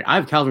Derrick Henry, I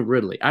have Calvin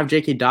Ridley, I have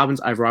J.K.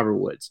 Dobbins, I have Robert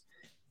Woods.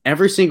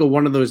 Every single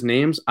one of those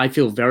names, I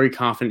feel very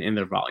confident in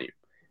their volume.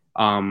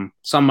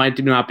 Some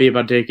might not be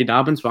about J.K.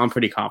 Dobbins, but I'm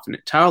pretty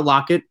confident. Tyler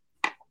Lockett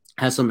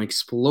has some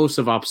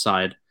explosive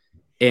upside,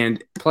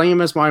 and playing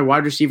him as my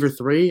wide receiver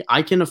 3,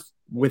 I can,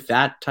 with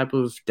that type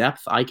of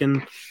depth, I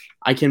can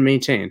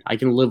maintain. I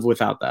can live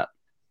without that.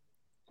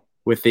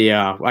 With the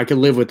I can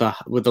live with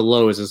the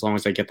lows as long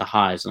as I get the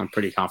highs, and I'm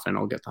pretty confident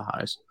I'll get the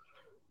highs.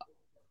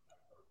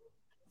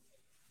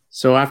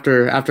 So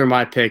after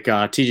my pick,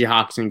 TJ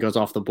Hawkinson goes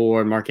off the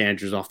board, Mark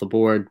Andrews off the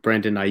board,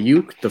 Brandon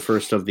Ayuk, the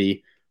first of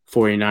the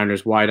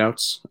 49ers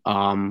wideouts.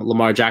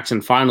 Lamar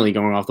Jackson finally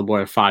going off the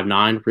board at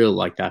 5'9". Really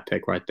like that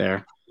pick right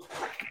there.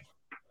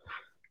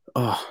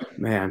 Oh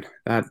man,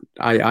 that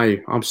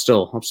I'm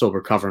still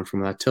recovering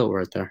from that tilt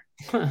right there.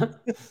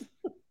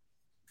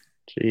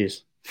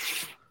 Jeez.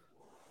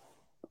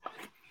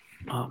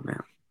 Oh man.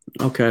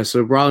 Okay,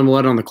 so Riley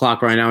Millett on the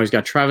clock right now. He's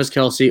got Travis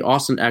Kelce,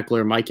 Austin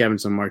Eckler, Mike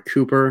Evans, and Mark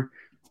Cooper.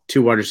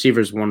 2 wide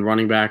receivers, 1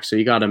 running back. So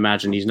you got to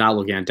imagine he's not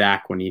looking at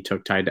Dak when he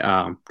took Travis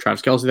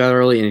Kelce that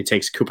early, and he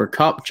takes Cooper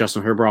Kupp,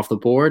 Justin Herbert off the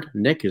board.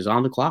 Nick is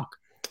on the clock.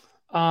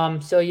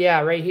 So yeah,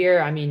 right here.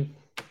 I mean,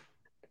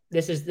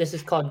 this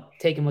is called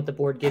taking what the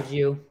board gives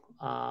you.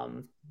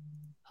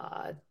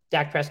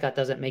 Dak Prescott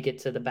doesn't make it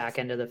to the back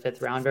end of the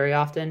 5th round very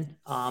often,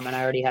 and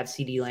I already have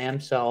CeeDee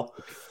Lamb, so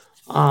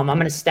I'm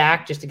going to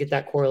stack just to get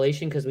that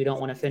correlation because we don't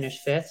want to finish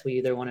 5th. We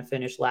either want to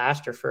finish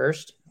last or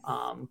first.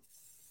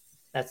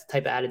 That's the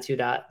type of attitude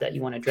that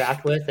you want to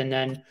draft with. And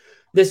then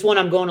This one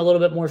I'm going a little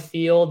bit more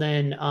feel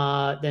than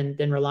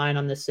relying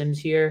on the Sims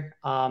here.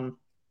 I'm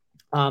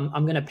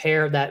going to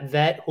pair that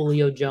vet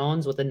Julio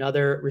Jones with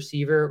another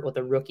receiver with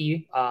a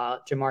rookie,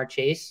 Jamar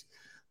Chase.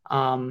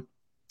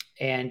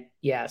 And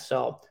yeah,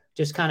 so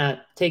just kind of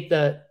take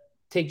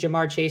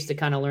Jamar Chase to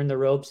kind of learn the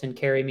ropes and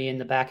carry me in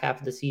the back half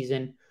of the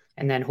season.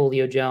 And then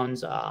Julio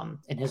Jones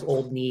and his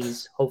old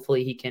knees,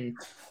 hopefully he can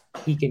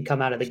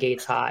come out of the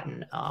gates hot,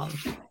 and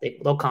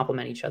they'll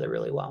complement each other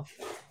really well.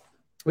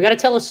 We got to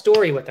tell a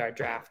story with our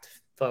draft,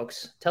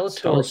 folks. Tell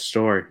a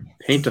story.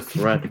 Paint a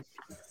thread.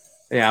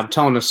 Yeah, I'm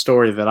telling a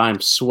story that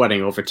I'm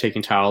sweating over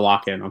taking Tyler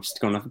Lockett, and I'm just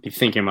going to be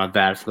thinking about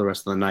that for the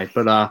rest of the night.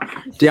 But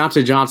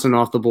Deontay Johnson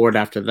off the board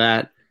after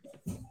that.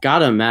 Got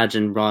to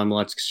imagine Brian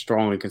Millett's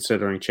strongly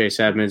considering Chase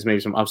Edmonds, maybe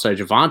some upside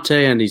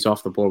Javonte, and he's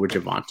off the board with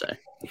Javonte.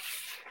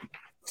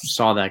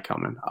 Saw that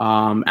coming.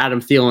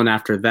 Adam Thielen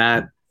after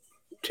that,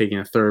 taking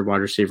a third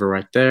wide receiver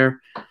right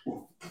there.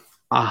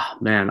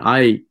 Man,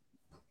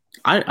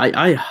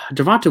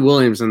 Javonte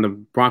Williams in the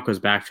Broncos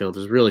backfield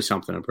is really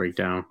something to break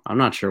down. I'm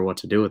not sure what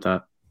to do with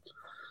that.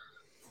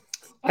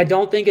 I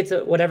don't think it's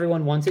what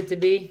everyone wants it to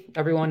be.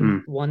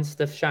 Everyone wants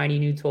the shiny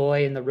new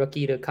toy and the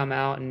rookie to come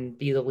out and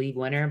be the league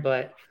winner,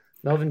 but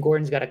Melvin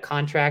Gordon's got a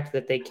contract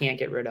that they can't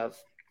get rid of.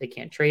 They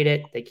can't trade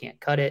it. They can't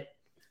cut it.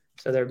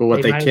 So but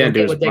what they can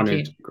do is run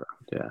into the ground.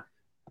 Yeah.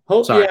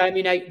 Yeah, I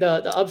mean,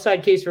 the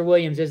upside case for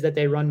Williams is that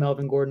they run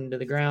Melvin Gordon to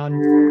the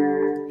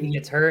ground. He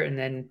gets hurt, and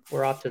then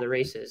we're off to the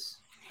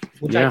races.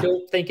 Which I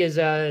don't think is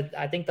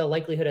I think the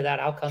likelihood of that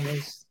outcome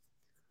is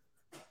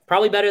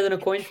probably better than a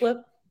coin flip.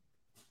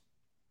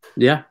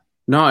 Yeah.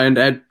 No,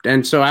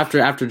 and so after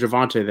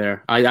Javonte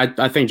there,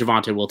 I think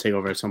Javonte will take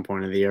over at some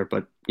point in the year,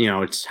 but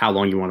it's how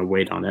long you want to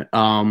wait on it.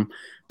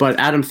 But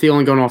Adam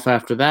Thielen going off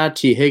after that,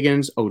 T.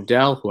 Higgins,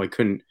 Odell, who I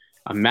couldn't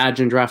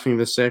imagine drafting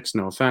the 6th,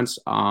 no offense.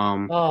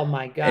 Oh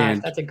my gosh,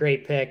 that's a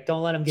great pick.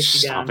 Don't let him get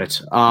you down.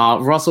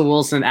 Stop it. Russell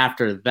Wilson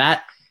after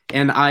that.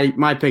 And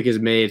my pick is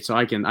made, so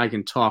I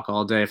can talk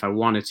all day if I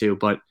wanted to,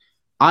 but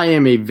I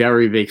am a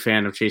very big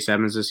fan of Chase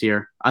Edmonds this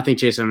year. I think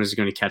Chase Edmonds is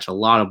going to catch a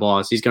lot of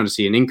balls. He's going to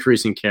see an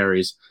increase in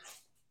carries.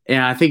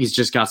 And I think he's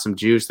just got some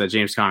juice that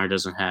James Conner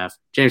doesn't have.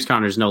 James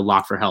Conner is no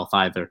lock for health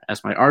either.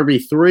 As my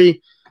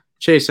RB3,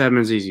 Chase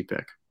Edmonds, easy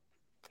pick.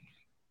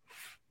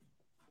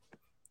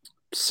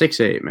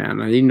 6'8", man.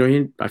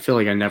 I feel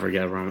like I never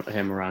get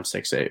him around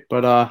 6'8",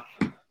 but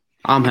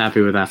I'm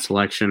happy with that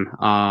selection.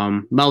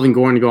 Melvin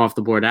Gordon go off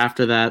the board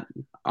after that.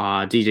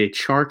 DJ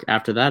Chark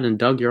after that, and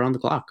Doug, you're on the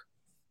clock.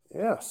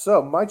 Yeah,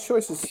 so my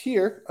choices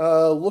here,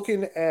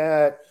 looking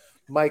at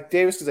Mike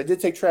Davis, because I did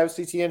take Travis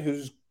Etienne,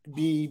 who's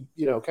kind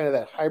of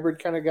that hybrid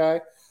kind of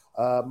guy.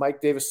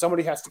 Mike Davis,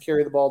 somebody has to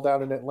carry the ball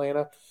down in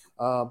Atlanta.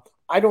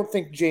 I don't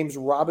think James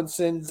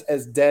Robinson's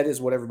as dead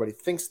as what everybody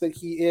thinks that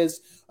he is,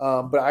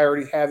 but I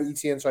already have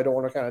Etienne, so I don't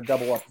want to kind of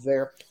double up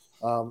there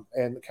and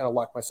kind of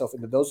lock myself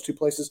into those two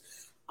places.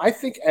 I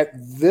think at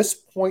this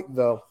point,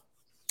 though,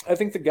 I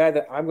think the guy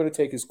that I'm going to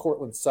take is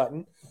Courtland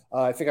Sutton.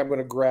 I think I'm going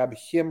to grab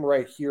him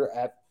right here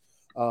at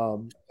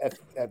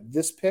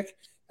this pick,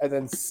 and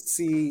then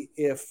see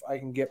if I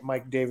can get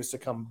Mike Davis to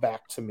come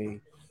back to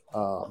me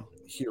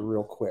here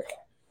real quick.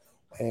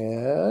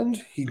 And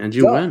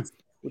you win,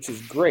 which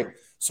is great.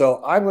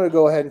 So I'm going to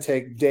go ahead and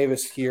take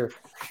Davis here.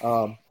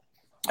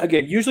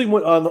 Again, usually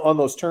on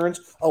those turns,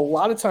 a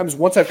lot of times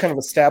once I've kind of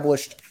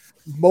established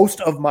most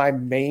of my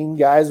main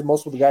guys,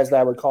 most of the guys that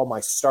I would call my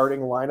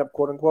starting lineup,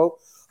 quote unquote,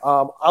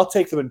 I'll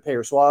take them in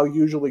pairs. So I'll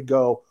usually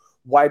go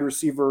wide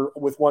receiver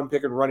with one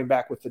pick and running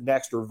back with the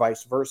next, or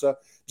vice versa,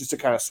 just to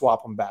kind of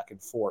swap them back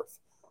and forth.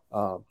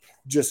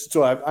 Just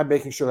so I'm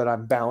making sure that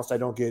I'm balanced. I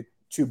don't get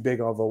too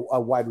big of a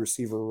wide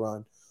receiver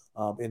run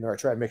in there. I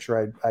try to make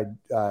sure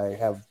I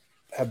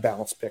have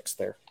balanced picks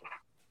there.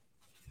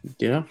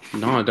 Yeah,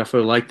 no, I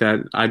definitely like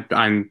that.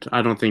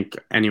 I don't think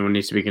anyone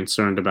needs to be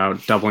concerned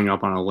about doubling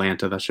up on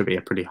Atlanta. That should be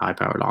a pretty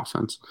high-powered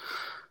offense.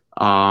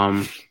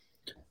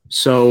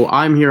 So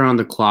I'm here on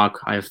the clock.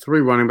 I have 3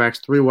 running backs,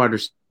 3 wide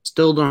receivers,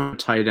 still don't have a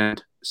tight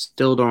end,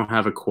 still don't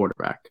have a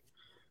quarterback.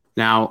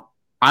 Now,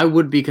 I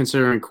would be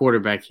considering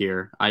quarterback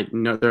here. I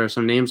know there are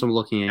some names I'm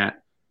looking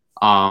at,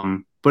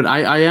 but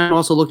I am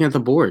also looking at the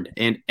board,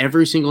 and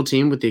every single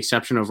team, with the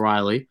exception of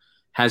Riley,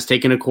 has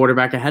taken a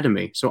quarterback ahead of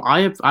me. So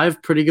I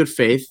have pretty good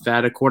faith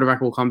that a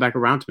quarterback will come back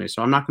around to me.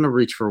 So I'm not going to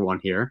reach for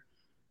one here.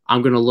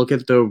 I'm going to look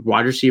at the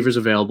wide receivers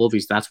available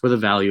because that's where the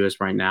value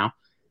is right now.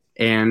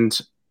 And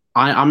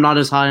I'm not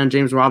as high on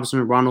James Robinson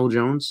or Ronald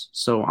Jones.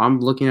 So I'm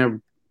looking at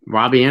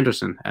Robbie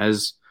Anderson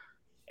as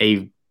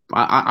Robbie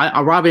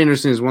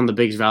Anderson is one of the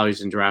biggest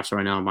values in drafts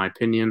right now, in my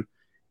opinion.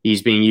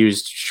 He's being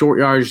used short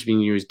yards,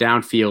 being used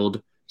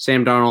downfield.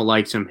 Sam Darnold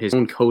likes him. His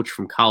own coach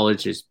from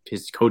college is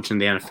his coach in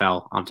the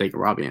NFL. I'm taking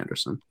Robbie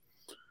Anderson.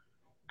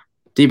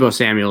 Deebo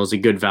Samuel is a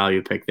good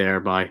value pick there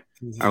by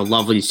our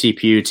lovely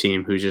CPU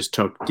team, who just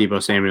took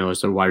Deebo Samuel as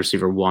the wide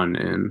receiver 1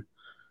 in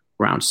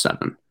round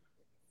 7.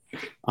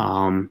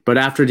 But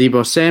after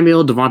Deebo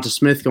Samuel, Devonta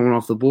Smith going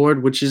off the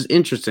board, which is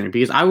interesting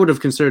because I would have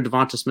considered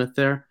Devonta Smith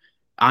there.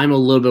 I'm a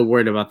little bit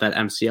worried about that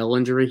MCL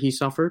injury he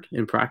suffered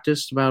in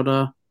practice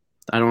about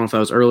I don't know if that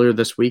was earlier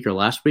this week or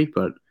last week,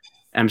 but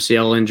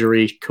MCL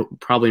injury,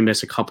 probably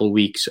miss a couple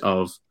weeks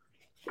of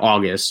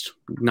August.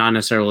 Not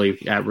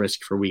necessarily at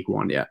risk for week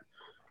 1 yet.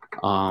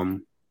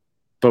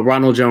 But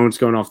Ronald Jones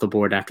going off the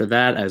board after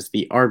that as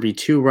the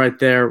RB2 right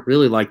there.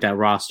 Really like that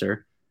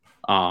roster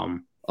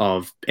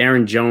of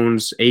Aaron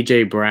Jones,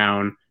 A.J.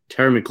 Brown,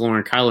 Terry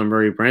McLaurin, Kyler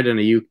Murray, Brandon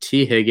Ayuk,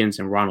 T. Higgins,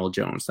 and Ronald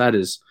Jones.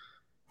 That's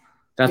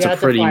a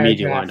pretty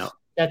meaty lineup.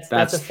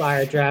 That's a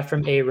fire draft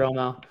from A.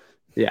 Romo.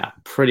 Yeah,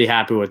 pretty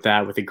happy with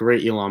that, with a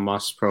great Elon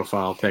Musk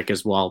profile pick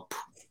as well.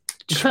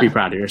 Just be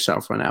proud of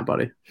yourself right now,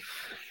 buddy.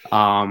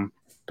 But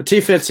T.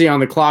 Fitzy on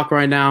the clock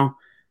right now.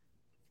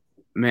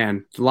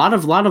 Man, a lot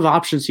of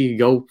options he could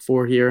go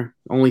for here.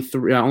 Only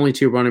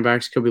 2 running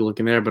backs could be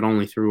looking there, but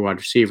only 3 wide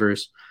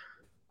receivers.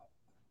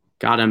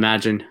 Gotta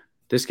imagine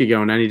this could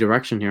go in any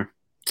direction here.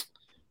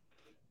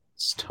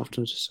 It's tough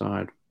to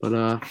decide,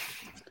 but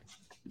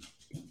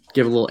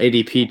give a little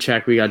ADP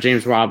check. We got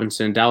James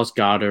Robinson, Dallas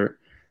Goedert,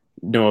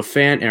 Noah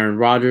Fant, Aaron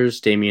Rodgers,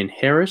 Damian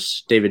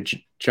Harris, David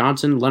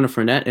Johnson, Leonard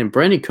Fournette, and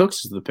Brandon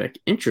Cooks is the pick.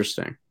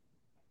 Interesting.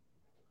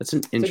 That's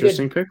an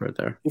interesting pick right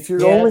there. If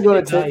you're only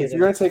going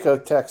to take a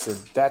Texan,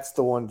 that's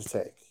the one to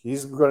take.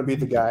 He's going to be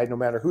the guy, no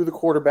matter who the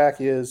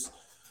quarterback is.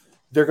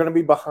 They're going to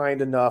be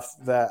behind enough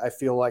that I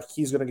feel like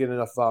he's going to get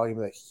enough volume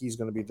that he's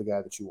going to be the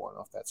guy that you want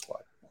off that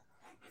squad.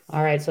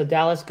 All right, so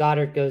Dallas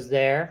Goedert goes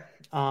there.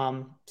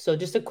 So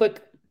just a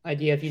quick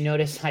idea, if you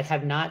notice, I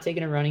have not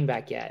taken a running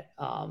back yet.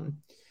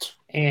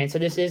 And so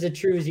this is a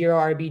true 0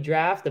 RB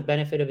draft. The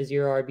benefit of a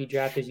 0 RB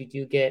draft is you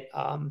do get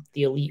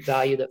the elite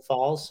value that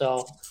falls.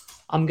 So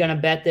I'm going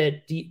to bet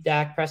that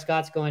Dak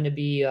Prescott's going to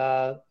be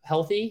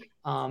healthy.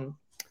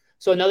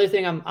 So another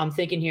thing I'm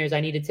thinking here is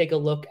I need to take a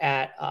look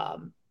at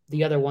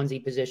the other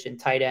onesie position,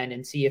 tight end,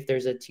 and see if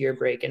there's a tier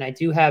break. And I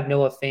do have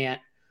Noah Fant.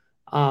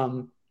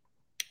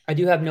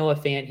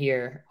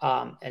 Here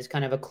as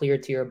kind of a clear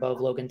tier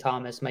above Logan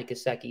Thomas, Mike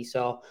Gesicki.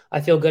 So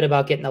I feel good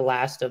about getting the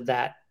last of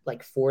that,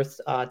 like 4th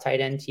tight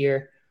end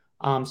tier.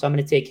 So I'm going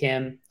to take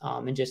him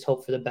and just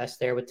hope for the best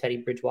there with Teddy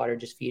Bridgewater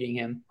just feeding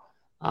him.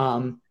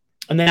 And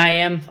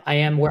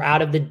then we're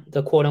out of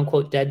the quote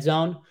unquote dead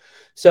zone.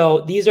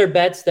 So these are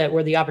bets that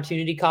where the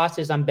opportunity cost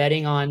is I'm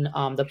betting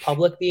on the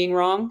public being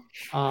wrong.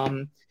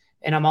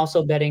 And I'm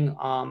also betting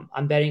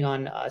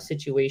on a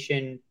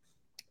situation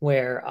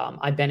where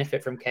I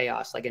benefit from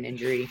chaos, like an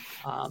injury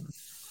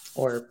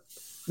or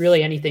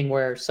really anything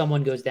where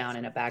someone goes down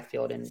in a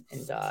backfield and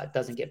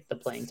doesn't get the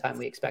playing time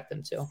we expect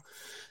them to.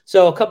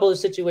 So a couple of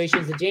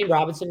situations, the James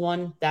Robinson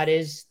one, that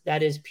is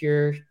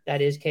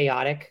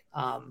chaotic.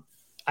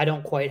 I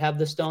don't quite have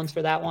the stones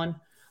for that one.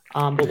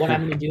 But what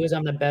I'm going to do is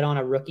I'm going to bet on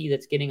a rookie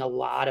that's getting a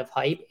lot of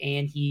hype,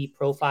 and he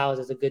profiles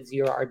as a good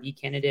 0 RB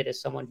candidate as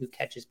someone who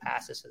catches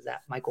passes, as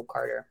that Michael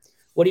Carter.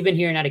 What have you been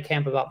hearing out of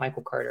camp about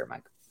Michael Carter,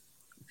 Mike?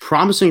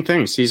 Promising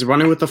things. He's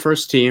running with the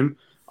first team.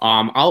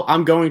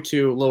 I'm going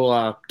to a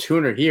little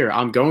tuner here.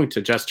 I'm going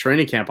to Jets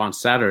training camp on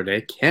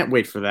Saturday. Can't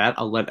wait for that.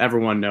 I'll let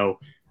everyone know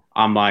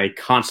on my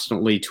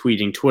constantly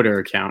tweeting Twitter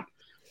account.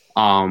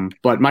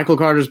 But Michael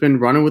Carter's been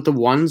running with the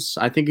ones.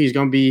 I think he's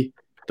going to be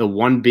the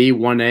 1B,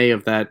 1A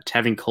of that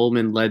Tevin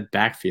Coleman-led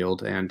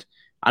backfield. And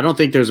I don't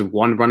think there's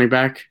one running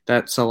back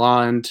that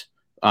Salah and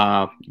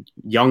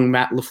young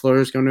Matt LaFleur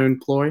is going to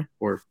employ,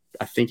 or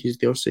I think he's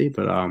the OC,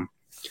 but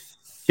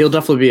he'll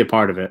definitely be a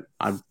part of it.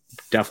 I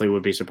definitely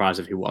would be surprised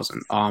if he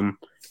wasn't.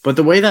 But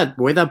the way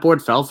that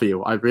board fell for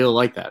you, I really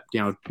like that.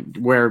 You know,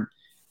 where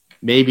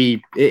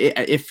maybe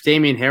if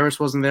Damian Harris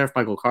wasn't there, if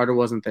Michael Carter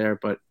wasn't there,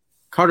 but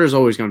Carter's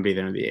always going to be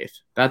there in the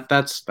 8th.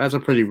 That's a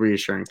pretty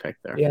reassuring pick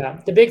there.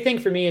 Yeah, the big thing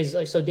for me is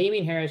so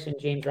Damian Harris and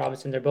James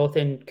Robinson, they're both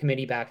in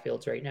committee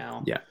backfields right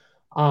now. Yeah.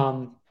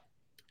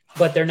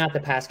 But they're not the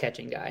pass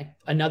catching guy.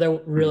 Another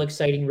real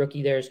exciting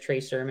rookie there is Trey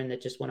Sermon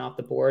that just went off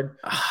the board.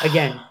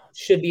 Again,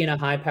 should be in a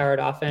high powered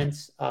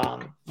offense.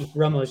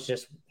 Romo's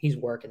he's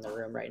working the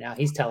room right now.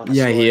 He's telling us.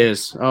 Yeah, he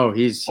is. Oh,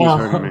 he's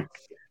hurting me.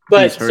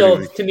 But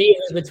so to me, it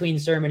was between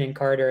Sermon and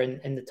Carter,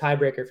 and the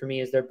tiebreaker for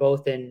me is they're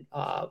both in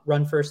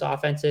run first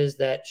offenses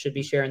that should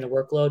be sharing the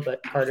workload,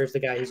 but Carter's the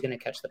guy who's going to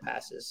catch the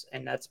passes,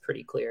 and that's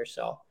pretty clear.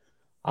 So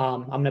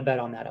I'm going to bet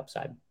on that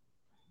upside.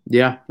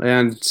 Yeah,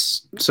 and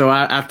so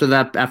after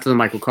the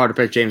Michael Carter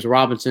pick, James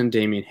Robinson,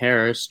 Damian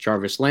Harris,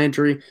 Jarvis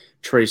Landry,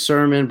 Trey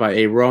Sermon by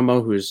A.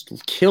 Romo, who's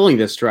killing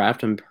this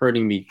draft and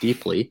hurting me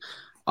deeply.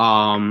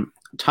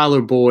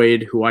 Tyler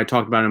Boyd, who I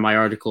talked about in my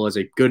article as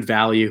a good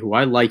value, who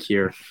I like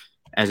here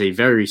as a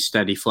very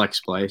steady flex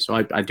play.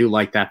 So I do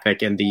like that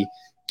pick. And the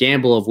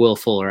gamble of Will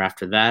Fuller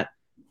after that.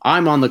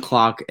 I'm on the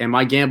clock, and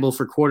my gamble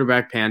for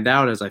quarterback panned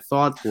out as I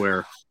thought,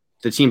 where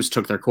the teams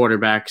took their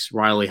quarterbacks.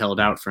 Riley held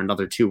out for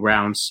another 2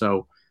 rounds,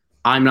 so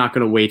I'm not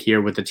going to wait here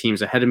with the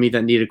teams ahead of me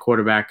that need a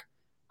quarterback.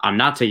 I'm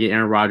not taking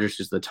Aaron Rodgers,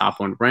 who's the top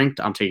one ranked.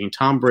 I'm taking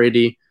Tom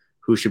Brady,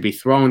 who should be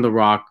throwing the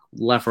rock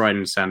left, right,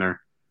 and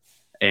center.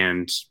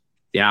 And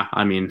yeah,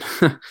 I mean,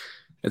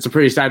 it's a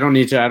pretty. I don't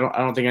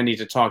think I need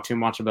to talk too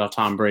much about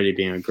Tom Brady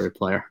being a great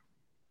player.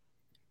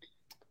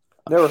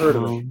 Never heard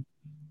of him.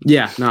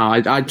 Yeah, no,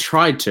 I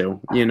tried to.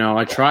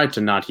 I tried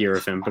to not hear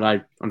of him, but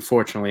I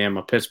unfortunately am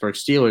a Pittsburgh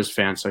Steelers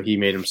fan, so he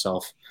made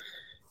himself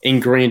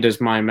ingrained as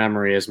my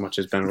memory as much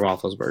as Ben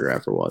Roethlisberger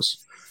ever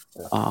was.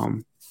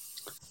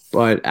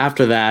 But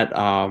after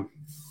that,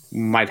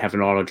 might have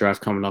an auto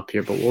draft coming up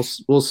here, but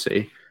we'll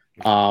see.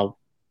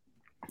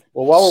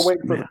 Well, while we're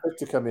waiting for the pick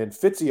to come in,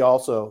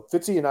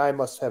 Fitzy and I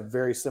must have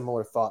very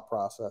similar thought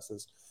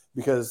processes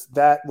because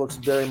that looks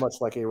very much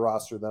like a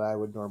roster that I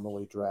would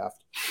normally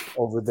draft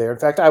over there. In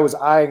fact, I was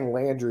eyeing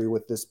Landry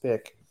with this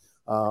pick.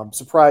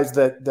 Surprised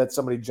that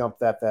somebody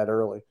jumped that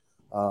early.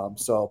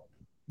 So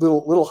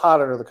little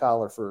hot under the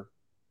collar for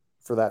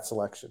that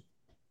selection.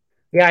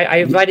 Yeah, I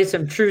invited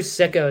some true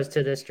sickos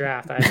to this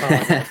draft. I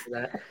apologize for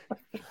that.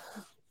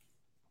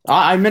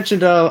 I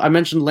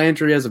mentioned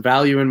Landry as a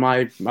value in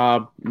my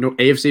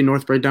AFC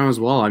North breakdown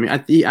as well. I mean,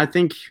 I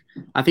think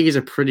he's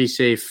a pretty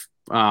safe,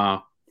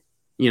 plug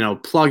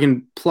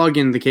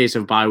in the case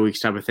of bye weeks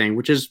type of thing,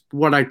 which is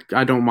what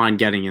I don't mind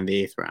getting in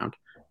the 8th round.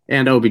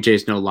 And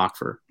OBJ's no lock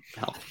for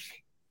health.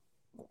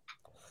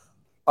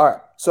 All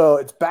right, so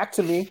it's back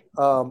to me.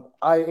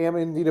 I am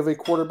in need of a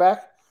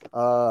quarterback.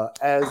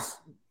 As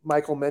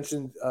Michael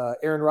mentioned,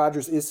 Aaron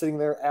Rodgers is sitting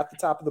there at the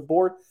top of the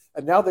board.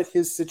 And now that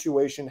his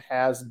situation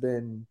has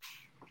been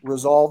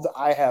resolved,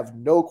 I have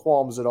no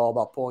qualms at all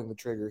about pulling the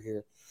trigger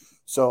here.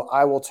 So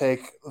I will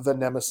take the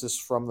nemesis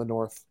from the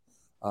north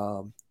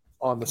on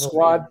the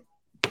squad.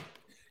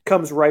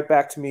 Comes right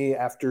back to me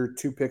after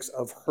 2 picks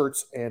of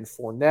Hurts and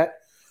Fournette.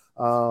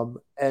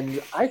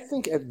 And I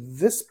think at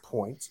this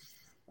point,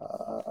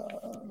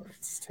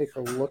 let's take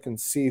a look and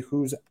see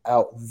who's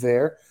out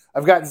there.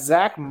 I've got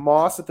Zach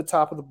Moss at the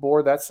top of the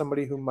board. That's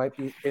somebody who might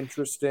be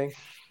interesting.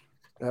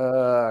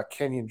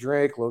 Kenyon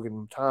Drake,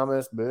 Logan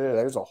Thomas.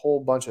 There's a whole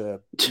bunch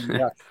of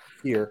yuck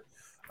here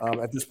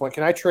at this point.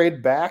 Can I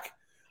trade back?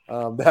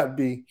 That'd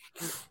be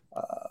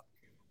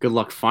good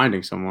luck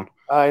finding someone.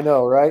 I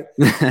know, right?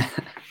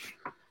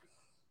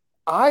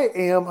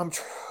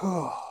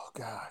 Oh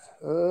God.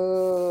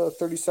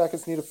 30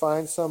 seconds. Need to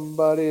find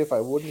somebody. If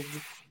I wouldn't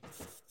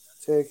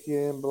take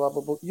him, blah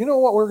blah blah. You know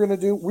what we're gonna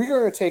do? We're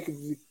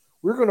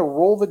gonna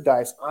roll the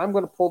dice. I'm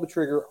gonna pull the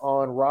trigger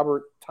on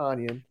Robert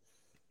Tonyan.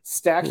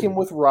 Stack him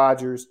with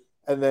Rodgers,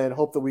 and then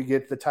hope that we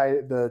get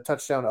the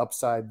touchdown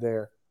upside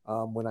there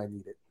when I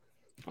need it.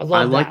 I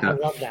love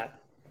that.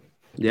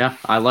 Yeah,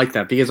 I like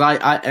that because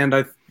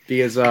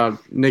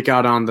Nick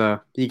got on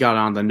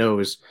the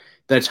nose.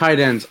 The tight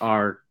ends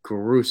are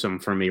gruesome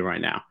for me right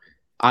now.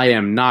 I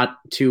am not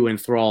too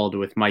enthralled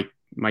with Mike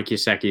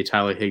Gesicki,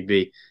 Tyler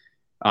Higbee,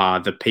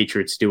 the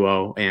Patriots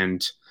duo,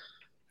 and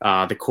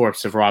the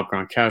corpse of Rob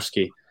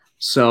Gronkowski.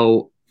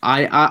 So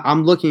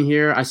I'm looking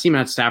here. I see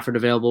Matt Stafford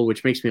available,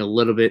 which makes me a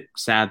little bit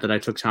sad that I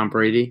took Tom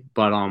Brady,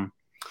 but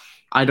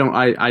I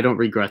don't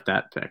regret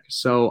that pick.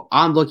 So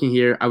I'm looking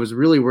here. I was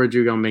really worried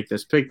you were gonna make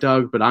this pick,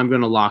 Doug, but I'm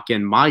gonna lock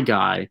in my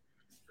guy,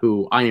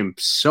 who I am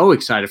so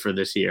excited for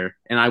this year,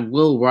 and I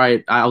will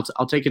write. I'll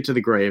take it to the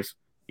grave.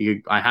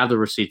 I have the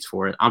receipts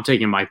for it. I'm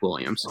taking Mike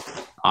Williams,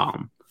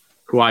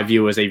 who I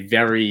view as a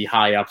very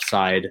high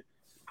upside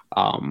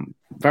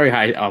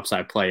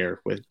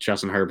player with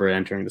Justin Herbert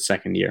entering the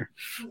second year.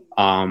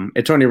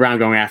 And Tony Brown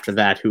going after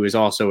that, who is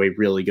also a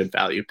really good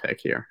value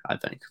pick here, I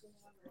think.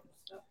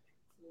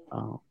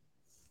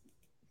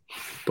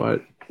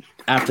 But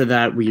after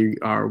that, we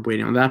are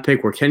waiting on that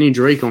pick where Kenny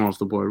Drake going off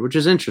the board, which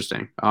is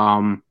interesting.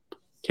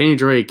 Kenny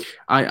Drake,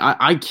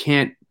 I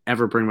can't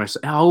ever bring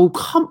myself. Oh,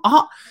 come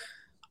on.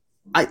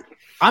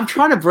 I'm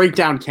trying to break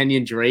down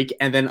Kenyon Drake,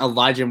 and then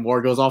Elijah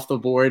Moore goes off the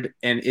board,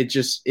 and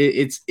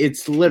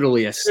it's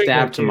literally a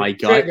stab to my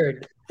gut.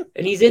 Triggered.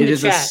 And he's in the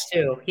chat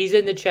too. He's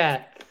in the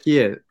chat.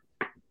 Yeah.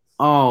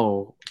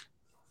 Oh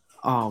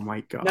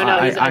my God. No,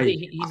 he's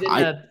in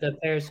the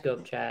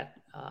Periscope chat.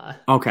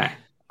 Okay.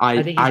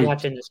 I think he's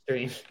watching the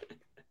stream.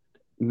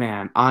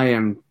 Man,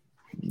 I'm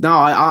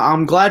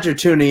glad you're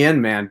tuning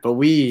in, man. But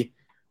we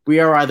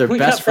are either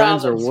best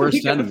friends or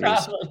worst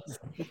enemies.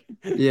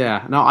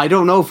 Yeah. No, I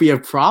don't know if we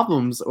have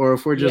problems or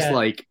if we're just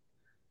or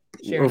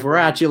if we're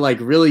actually like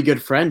really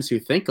good friends who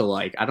think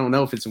alike. I don't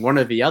know if it's one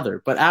or the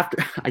other. But after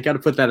I got to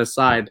put that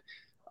aside.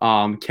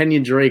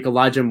 Kenyon Drake,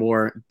 Elijah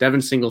Moore,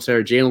 Devin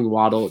Singletary, Jalen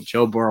Waddle,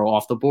 Joe Burrow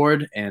off the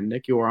board, and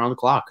Nick, you are on the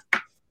clock.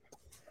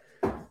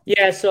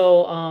 Yeah,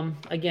 so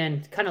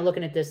again, kind of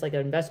looking at this like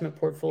an investment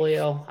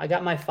portfolio. I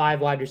got my 5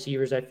 wide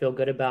receivers I feel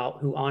good about,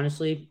 who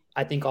honestly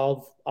I think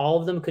all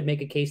of them could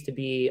make a case to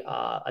be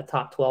a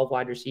top 12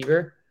 wide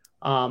receiver.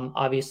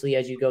 Obviously,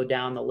 as you go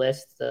down the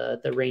list,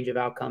 the range of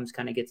outcomes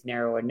kind of gets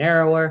narrower and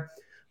narrower.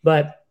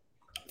 But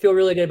feel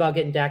really good about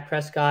getting Dak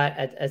Prescott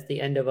at the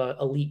end of a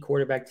elite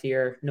quarterback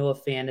tier. Noah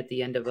Fant at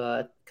the end of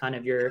a kind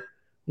of your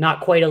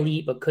not quite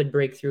elite, but could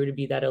break through to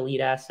be that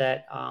elite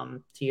asset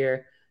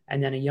tier.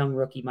 And then a young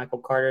rookie, Michael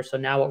Carter. So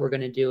now what we're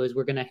going to do is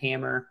we're going to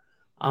hammer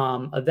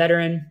a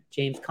veteran,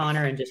 James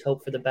Conner, and just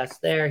hope for the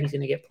best there. He's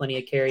going to get plenty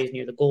of carries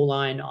near the goal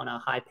line on a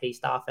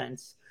high-paced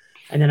offense.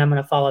 And then I'm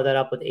going to follow that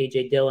up with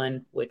A.J.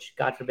 Dillon, which,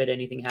 God forbid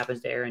anything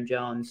happens to Aaron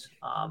Jones.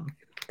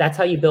 That's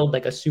how you build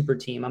like a super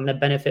team. I'm going to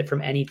benefit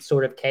from any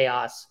sort of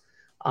chaos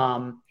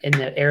in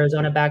the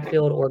Arizona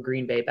backfield or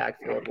Green Bay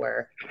backfield,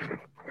 where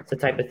it's the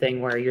type of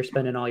thing where you're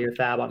spending all your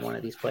fab on one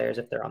of these players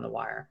if they're on the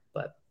wire.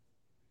 But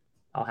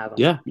I'll have them.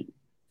 Yeah,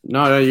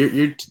 no,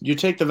 you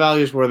take the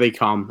values where they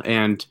come,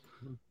 and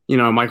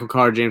Michael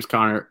Carter, James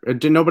Conner.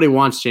 Nobody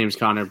wants James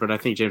Conner, but I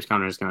think James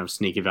Conner is going to have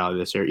sneaky value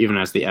this year, even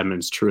as the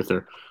Edmonds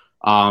truther.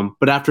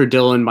 But after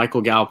Dillon,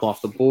 Michael Gallup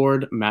off the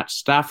board, Matt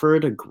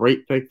Stafford, a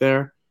great pick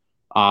there.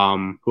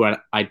 Who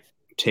I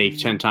take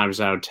 10 times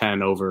out of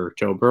 10 over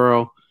Joe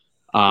Burrow.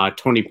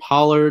 Tony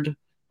Pollard.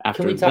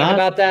 After Can we talk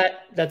about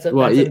that? That's a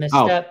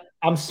misstep.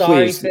 I'm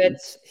sorry, please.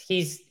 Fitz.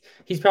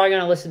 He's probably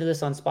going to listen to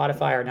this on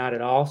Spotify or not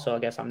at all. So I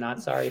guess I'm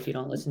not sorry if you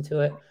don't listen to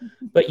it.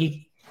 But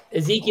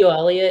Ezekiel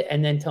Elliott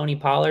and then Tony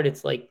Pollard.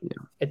 It's like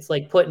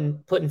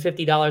putting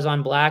 $50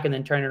 on black and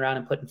then turning around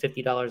and putting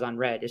 $50 on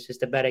red. It's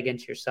just a bet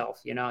against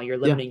yourself. You're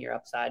limiting your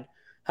upside.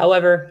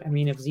 However, I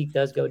mean, if Zeke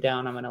does go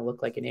down, I'm going to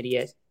look like an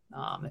idiot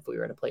if we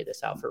were to play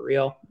this out for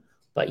real.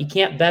 But you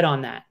can't bet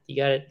on that. You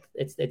got it.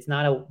 It's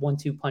not a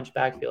 1-2 punch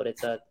backfield.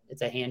 It's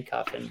a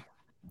handcuff. And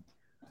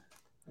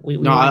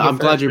I'm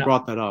glad you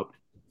brought that up.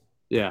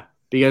 Yeah,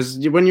 because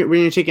when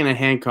you're taking a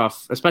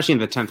handcuff, especially in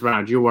the 10th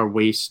round, you are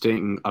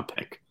wasting a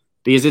pick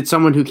because it's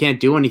someone who can't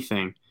do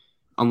anything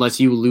unless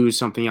you lose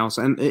something else,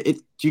 and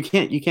you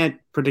can't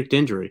predict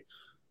injury.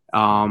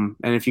 And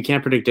if you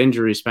can't predict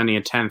injury, spending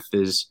a 10th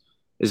is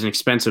an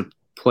expensive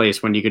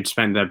place when you could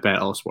spend that bet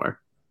elsewhere.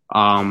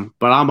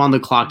 But I'm on the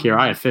clock here.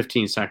 I have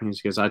 15 seconds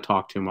because I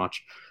talk too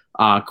much.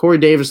 Corey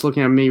Davis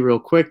looking at me real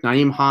quick.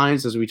 Nyheim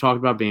Hines, as we talked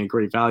about, being a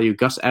great value.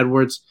 Gus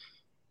Edwards,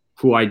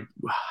 who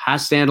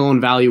has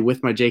standalone value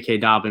with my J.K.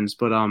 Dobbins,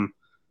 but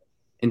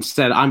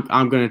instead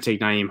I'm going to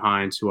take Nyheim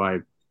Hines, who I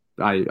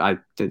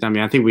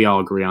think we all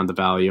agree on the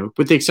value,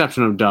 with the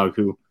exception of Doug,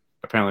 who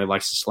apparently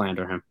likes to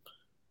slander him.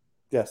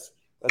 Yes,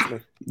 that's me.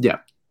 Yeah,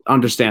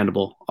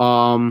 understandable.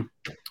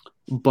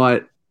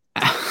 But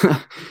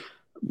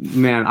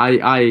man,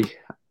 I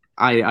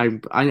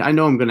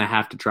know I'm going to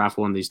have to draft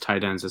one of these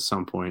tight ends at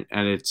some point,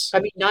 and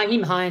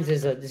Nyheim Hines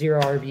is a 0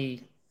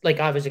 RB. Like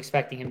I was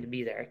expecting him to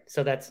be there,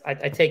 so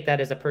I take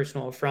that as a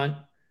personal affront.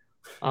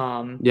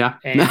 Yeah,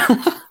 and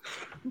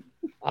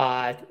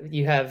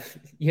you have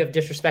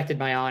disrespected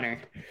my honor.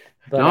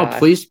 But, no,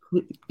 please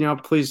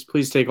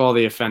take all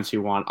the offense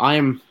you want.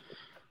 I'm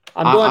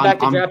going back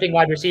to drafting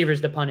wide receivers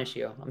to punish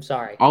you. I'm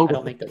sorry. I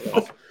don't make the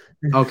rules.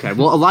 Okay,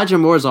 well, Elijah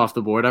Moore's off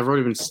the board. I've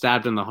already been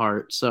stabbed in the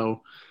heart,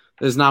 so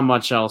there's not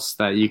much else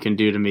that you can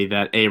do to me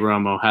that A.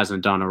 Romo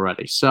hasn't done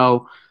already.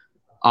 So,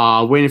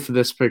 waiting for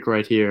this pick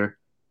right here.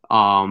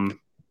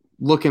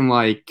 Looking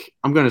like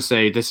I'm going to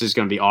say this is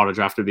going to be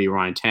auto-drafted to be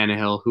Ryan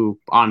Tannehill, who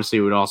honestly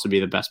would also be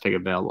the best pick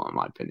available in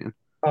my opinion.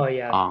 Oh,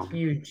 yeah,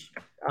 huge.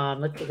 Let's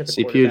look at the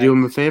CPU do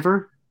him a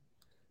favor?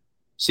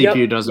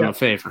 CPU does him a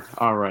favor.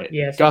 All right.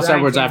 Yeah, so Gus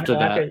Edwards after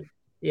that.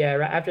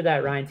 After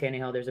that, Ryan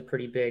Tannehill, there's a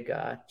pretty big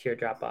tier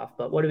drop-off.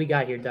 But what do we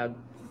got here, Doug?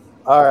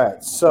 All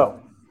right,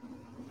 so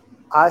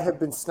I have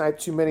been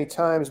sniped too many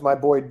times. My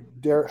boy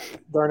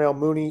Darnell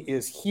Mooney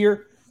is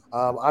here.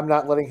 I'm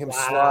not letting him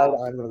slide.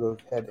 I'm going to go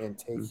ahead and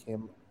take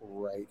him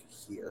right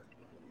here.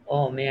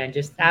 Oh, man,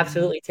 just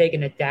absolutely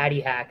taking a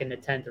daddy hack in the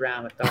 10th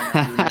round with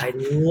Darnell Mooney. I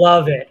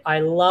love it. I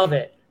love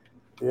it.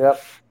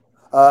 Yep.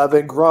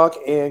 Then Gronk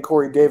and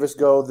Corey Davis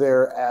go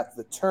there at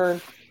the turn.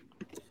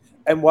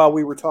 And while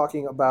we were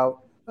talking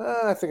about,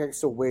 I think I can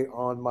still wait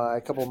on a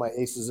couple of my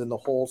aces in the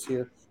holes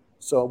here.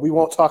 So we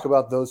won't talk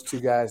about those two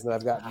guys that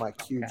I've got in my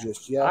queue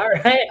just yet.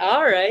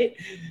 All right.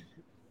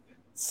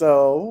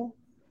 So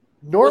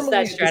normally, what's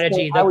that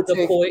strategy?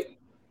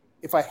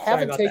 If I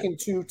haven't taken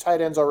two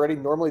tight ends already,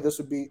 normally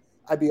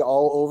I'd be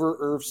all over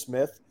Irv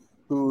Smith,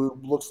 who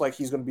looks like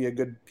he's going to be a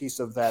good piece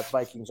of that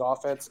Vikings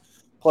offense.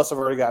 Plus, I've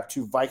already got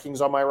two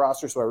Vikings on my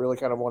roster, so I really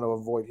kind of want to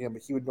avoid him,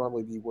 but he would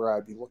normally be where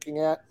I'd be looking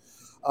at.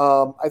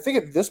 I think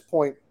at this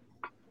point,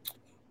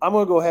 I'm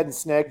going to go ahead and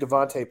snag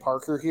Devontae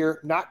Parker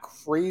here. Not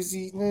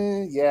crazy.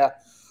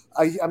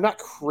 I'm not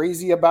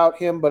crazy about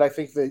him, but I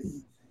think that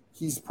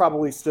he's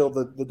probably still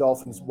the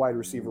Dolphins wide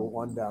receiver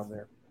one down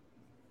there.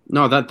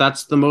 No,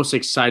 that's the most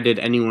excited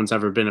anyone's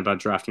ever been about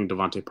drafting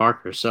Devontae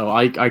Parker. So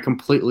I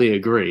completely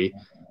agree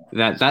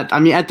that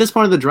at this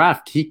point of the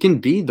draft, he can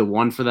be the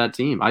one for that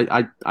team.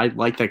 I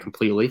like that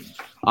completely.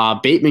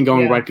 Bateman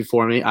going right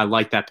before me, I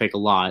like that pick a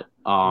lot.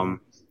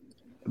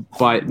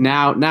 But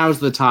now's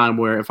the time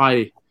where Tyler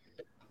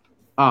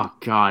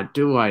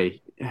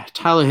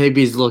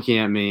Higbee's looking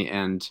at me,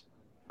 and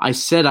I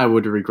said I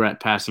would regret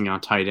passing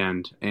on tight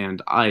end,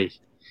 and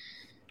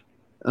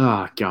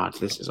oh, God,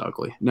 this is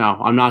ugly. No,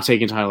 I'm not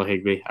taking Tyler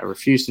Higbee. I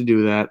refuse to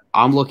do that.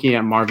 I'm looking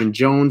at Marvin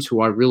Jones,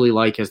 who I really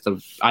like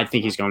I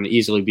think he's going to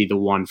easily be the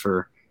one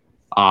for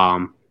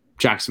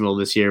Jacksonville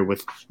this year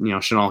with,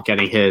 Shenault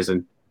getting his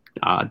and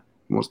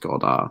what's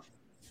called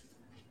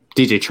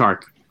DJ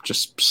Chark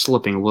just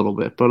slipping a little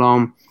bit. But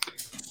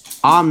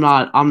I'm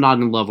not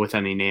in love with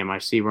any name I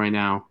see right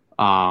now.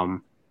 I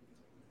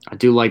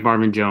do like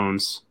Marvin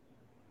Jones.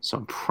 So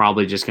I'm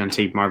probably just going to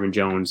take Marvin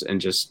Jones and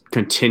just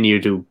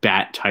continue to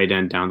bat tight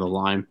end down the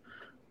line.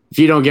 If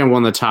you don't get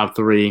one of the top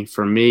 3,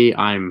 for me,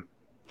 I'm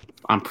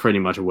pretty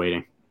much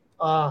waiting.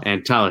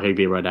 And Tyler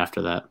Higbee right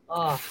after that.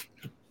 I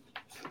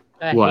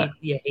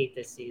hate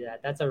to see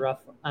that. That's a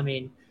rough one. I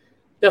mean,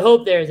 the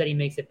hope there is that he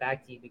makes it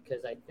back to you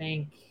because I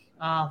think,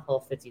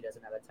 Fitzy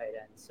doesn't have a tight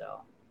end. So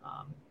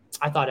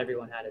I thought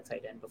everyone had a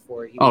tight end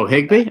before.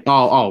 Higbee?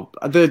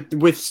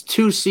 With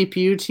 2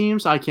 CPU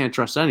teams, I can't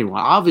trust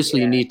anyone.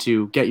 Obviously, you need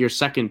to get your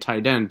second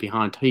tight end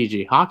behind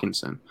T.J.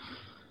 Hawkinson.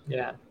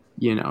 Yeah.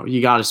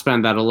 You got to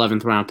spend that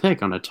 11th round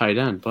pick on a tight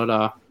end.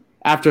 But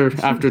after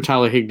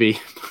Tyler Higbee,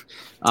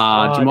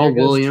 Jamal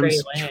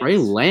Williams, Trey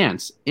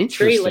Lance.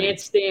 Interesting. Trey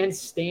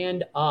Lance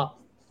stand up.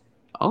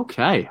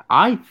 Okay,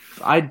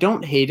 I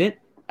don't hate it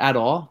at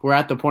all. We're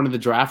at the point of the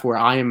draft where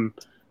I'm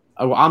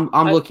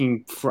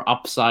looking for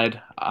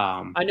upside.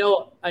 I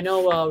know.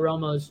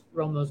 Romo's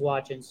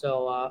watching,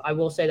 so I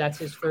will say that's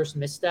his first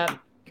misstep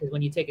because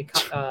when you take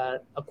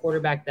a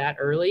quarterback that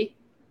early,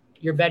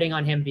 you're betting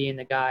on him being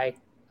the guy.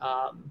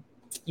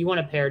 You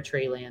want to pair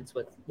Trey Lance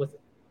with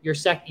your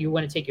You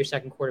want to take your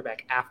second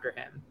quarterback after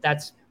him.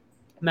 That's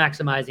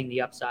maximizing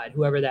the upside,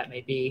 whoever that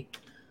may be.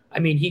 I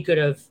mean, he could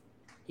have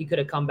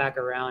come back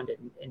around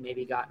and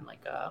maybe gotten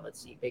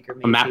Baker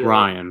Mayfield, Matt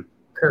Ryan,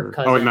 Kirk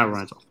Cousins. Matt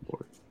Ryan's off the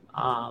board.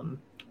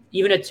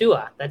 Even a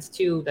Tua. That's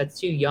two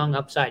young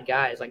upside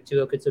guys. Like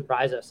Tua could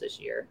surprise us this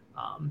year.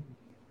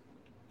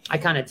 I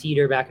kind of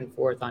teeter back and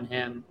forth on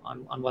him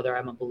on whether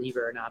I'm a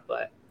believer or not,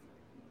 but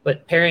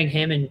pairing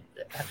him and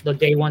the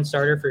day one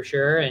starter for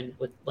sure, and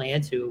with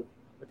Lance, who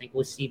I think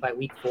we'll see by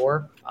week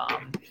 4,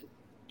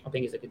 I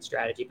think is a good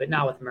strategy, but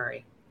not with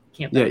Murray.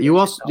 You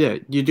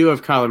do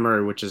have Kyler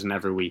Murray, which is an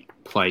every week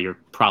play. You're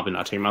probably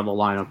not taking him out of the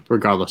lineup,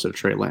 regardless of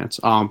Trey Lance.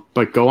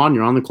 But go on,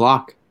 you're on the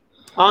clock.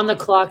 On the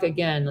clock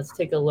again. Let's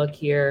take a look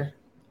here.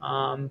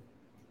 All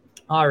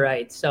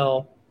right,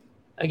 so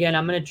again,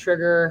 I'm going to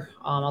trigger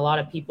a lot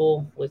of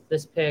people with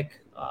this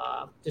pick.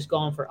 Just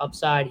going for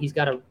upside. He's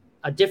got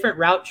a different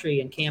route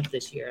tree in camp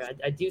this year.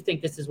 I do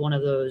think this is one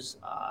of those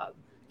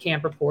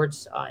camp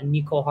reports in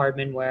Mecole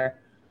Hardman where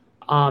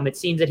it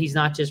seems that he's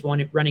not just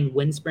running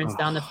wind sprints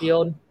down the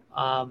field.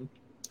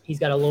 He's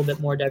got a little bit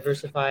more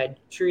diversified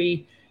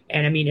tree.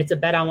 And I mean, it's a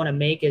bet I want to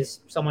make as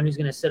someone who's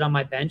going to sit on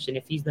my bench. And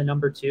if he's the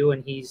number 2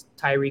 and he's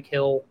Tyreek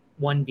Hill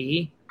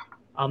 1B,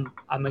 I'm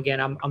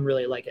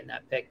really liking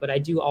that pick. But I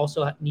do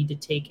also need to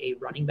take a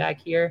running back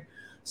here.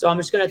 So I'm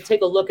just going to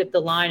take a look at the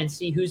line and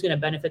see who's going to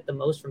benefit the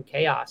most from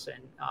chaos.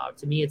 And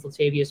to me, it's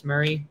Latavius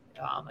Murray.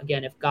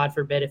 Again, if God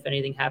forbid, if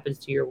anything happens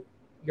to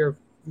your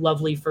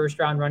lovely first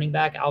round running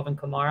back, Alvin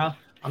Kamara,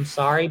 I'm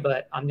sorry,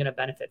 but I'm going to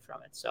benefit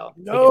from it. So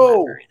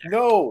no.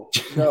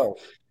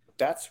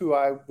 That's who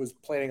I was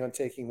planning on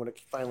taking when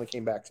it finally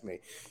came back to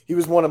me. He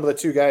was one of the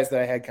 2 guys that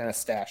I had kind of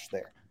stashed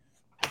there.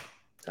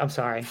 I'm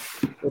sorry.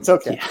 It's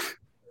okay.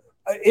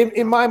 Yeah.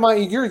 In my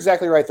mind, you're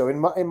exactly right though.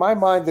 In my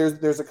mind,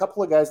 there's a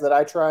couple of guys that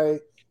I try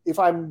if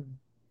I'm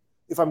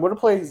going to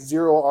play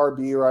 0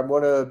 RB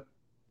or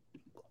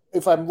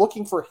if I'm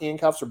looking for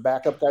handcuffs or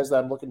backup guys that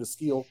I'm looking to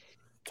steal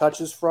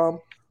touches from,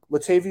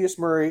 Latavius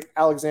Murray,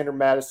 Alexander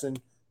Mattison,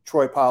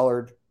 Tony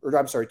Pollard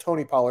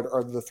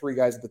are the 3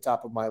 guys at the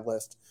top of my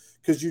list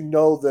because you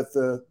know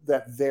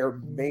that their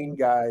main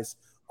guys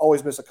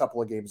always miss a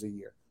couple of games a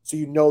year, so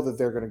you know that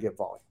they're going to get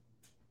volume.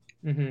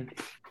 Mm-hmm.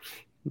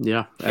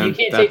 Yeah, and you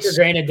can't take for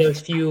granted those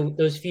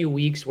few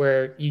weeks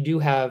where you do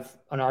have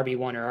an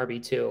RB1 or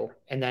RB2,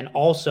 and then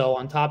also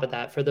on top of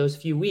that, for those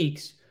few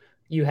weeks,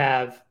 you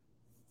have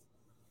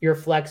your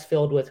flex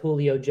filled with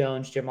Julio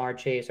Jones, Jamar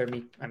Chase,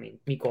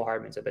 Mecole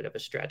Hardman's a bit of a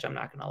stretch. I'm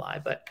not going to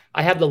lie, but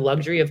I have the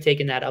luxury of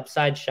taking that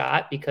upside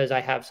shot because I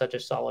have such a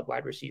solid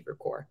wide receiver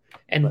core.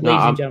 And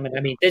ladies and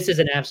gentlemen, this is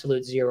an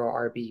absolute 0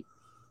 RB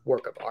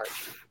work of art.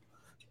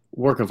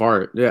 Work of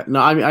art. Yeah. No,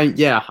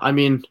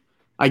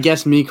 I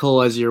guess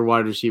Mecole as your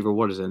wide receiver.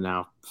 What is it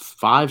now?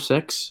 5,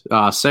 6,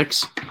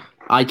 6.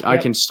 I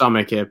can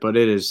stomach it, but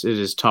it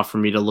is tough for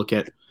me to look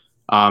at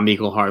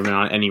Mecole Hardman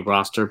on any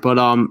roster. But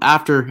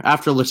after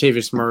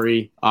Latavius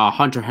Murray,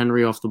 Hunter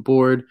Henry off the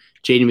board,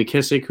 J.D.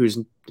 McKissick, who's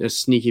a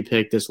sneaky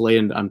pick this late,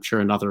 and I'm sure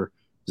another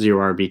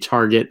 0 RB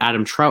target.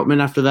 Adam Troutman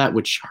after that,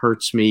 which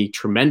hurts me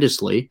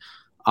tremendously.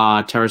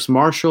 Terrace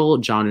Marshall,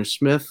 Jonnu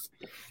Smith,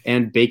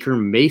 and Baker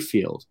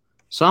Mayfield.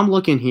 So I'm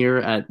looking here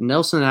at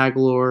Nelson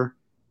Aguilar.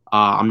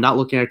 I'm not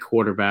looking at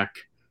quarterback.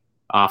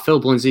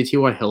 Philip Lindsay,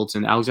 T.Y.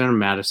 Hilton, Alexander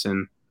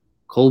Mattison,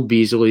 Cole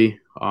Beasley.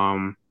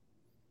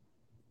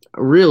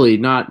 Really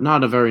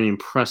not a very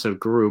impressive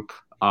group,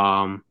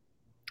 not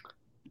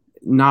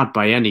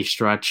by any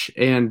stretch.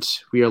 And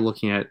we are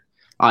looking at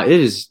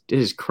it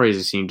is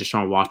crazy seeing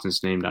Deshaun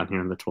Watson's name down here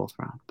in the 12th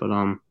round, but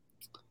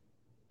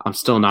I'm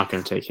still not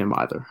going to take him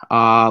either.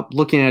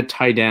 Looking at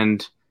tight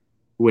end,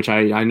 which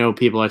I know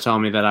people are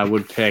telling me that I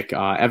would pick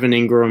Evan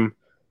Ingram,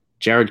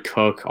 Jared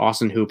Cook,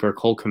 Austin Hooper,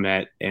 Cole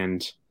Kmet,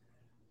 and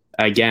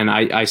again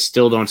I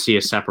still don't see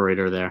a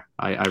separator there.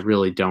 I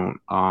really don't.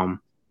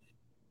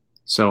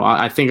 So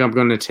I think I'm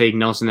going to take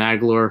Nelson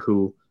Aguilar,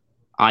 who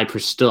I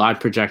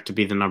project to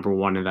be the number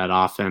one in that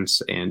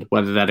offense, and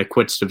whether that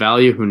equates to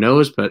value, who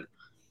knows? But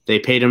they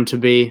paid him to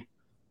be,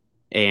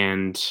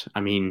 and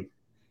I mean,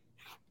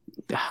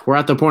 we're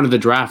at the point of the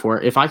draft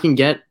where if I can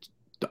get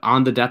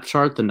on the depth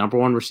chart the number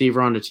one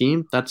receiver on the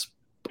team, that's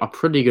a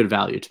pretty good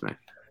value to me.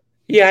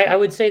 Yeah, I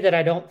would say that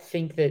I don't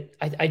think that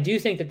I do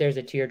think that there's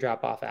a tier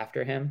drop off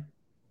after him.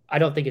 I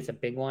don't think it's a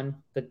big one.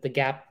 The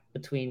gap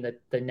between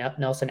the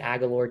Nelson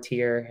Aguilar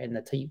tier and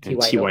the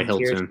T.Y.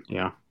 Hilton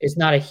tier is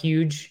not a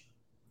huge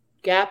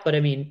gap, but I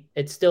mean,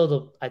 it's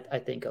still I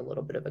think a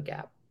little bit of a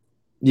gap.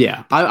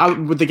 Yeah, I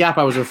with the gap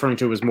I was referring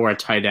to was more at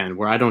tight end,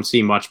 where I don't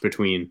see much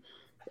between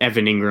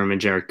Evan Ingram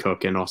and Jared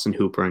Cook and Austin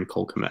Hooper and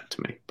Cole Kmet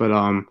to me. But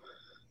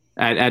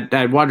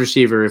at wide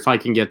receiver, if I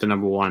can get the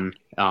number one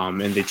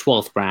in the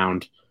 12th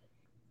round,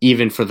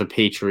 even for the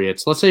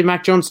Patriots, let's say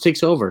Mac Jones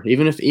takes over,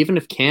 even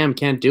if Cam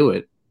can't do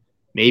it,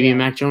 maybe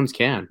Mac Jones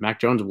can. Mac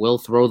Jones will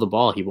throw the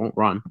ball; he won't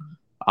run.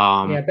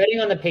 Betting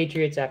on the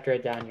Patriots after a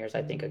down year is,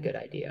 I think, a good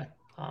idea.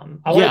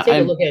 I want to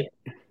take a look at.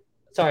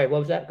 Sorry, what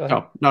was that? Go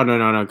ahead. Oh,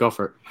 no, go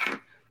for it.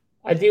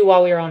 I do,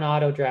 while we are on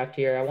auto draft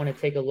here, I want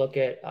to take a look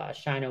at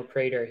Shino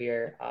Prater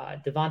here.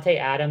 Devontae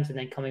Adams and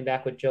then coming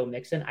back with Joe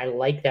Mixon. I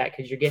like that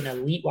because you're getting an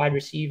elite wide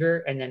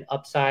receiver and then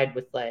upside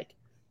with like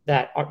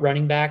that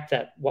running back,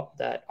 that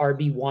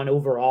RB1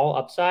 overall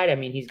upside. I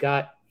mean, he's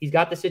got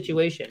the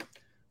situation.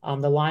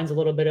 The line's a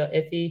little bit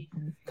iffy.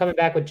 Coming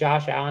back with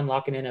Josh Allen,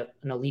 locking in an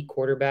elite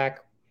quarterback,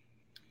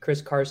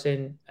 Chris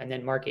Carson, and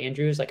then Mark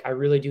Andrews. Like, I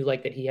really do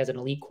like that he has an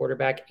elite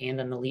quarterback and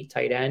an elite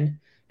tight end.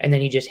 And then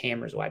he just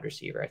hammers wide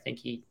receiver. I think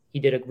he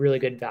did a really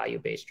good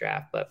value-based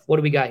draft. But what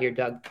do we got here,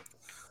 Doug?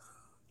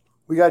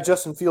 We got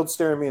Justin Fields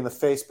staring me in the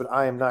face, but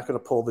I am not going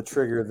to pull the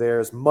trigger there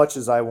as much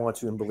as I want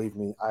to, and believe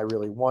me, I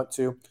really want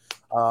to.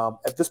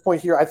 At this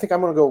point here, I think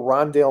I'm going to go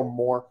Rondale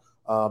Moore.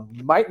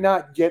 Might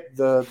not get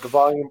the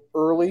volume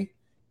early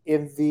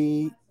in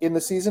the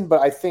season,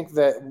 but I think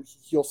that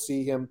you'll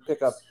see him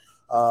pick up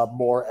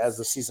more as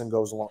the season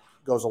goes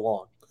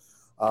along.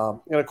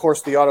 And of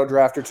course, the auto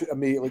drafter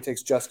immediately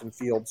takes Justin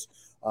Fields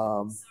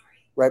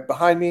right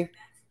behind me,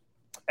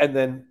 and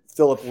then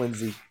Phillip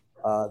Lindsay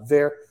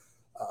there.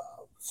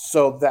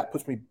 So that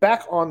puts me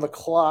back on the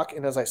clock,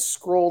 and as I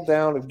scroll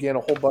down again, a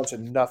whole bunch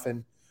of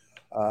nothing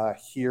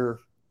here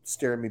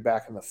staring me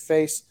back in the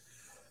face.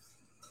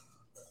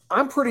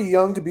 I'm pretty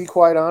young, to be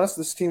quite honest.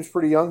 This team's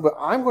pretty young, but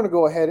I'm going to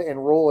go ahead and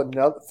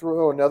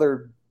throw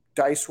another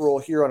dice roll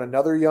here on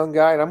another young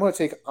guy, and I'm going to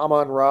take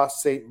Amon-Ra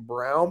St.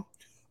 Brown.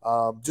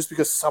 Just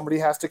because somebody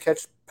has to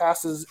catch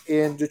passes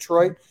in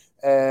Detroit,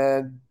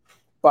 and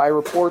by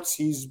reports,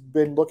 he's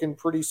been looking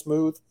pretty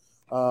smooth.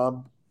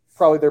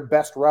 Probably their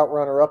best route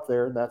runner up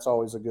there, and that's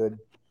always a good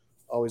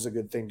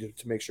thing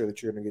to make sure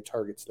that you're going to get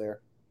targets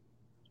there.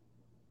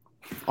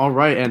 All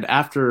right, and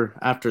after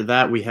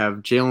that, we have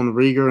Jalen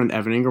Reagor and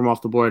Evan Ingram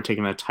off the board,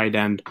 taking a tight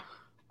end.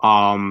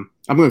 I'm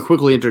going to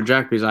quickly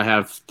interject because I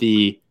have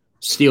the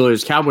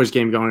Steelers-Cowboys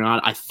game going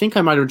on. I think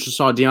I might have just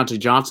saw Deontay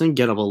Johnson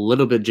get up a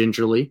little bit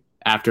gingerly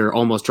after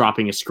almost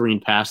dropping a screen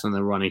pass and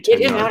then running 10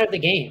 yards. Get him out of the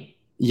game.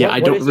 Yeah, I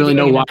don't really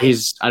know why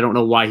I don't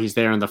know why he's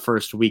there in the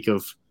first week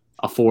of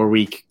a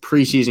 4-week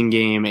preseason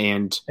game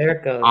and there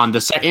it goes. On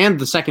the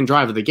second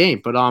drive of the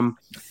game. But I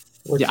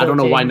don't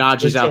know why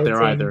Najee's out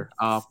there either.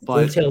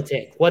 But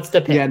tilting. What's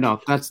the pick? Yeah, no,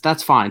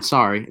 that's fine.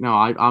 Sorry, no,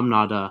 I'm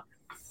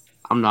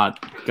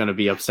not gonna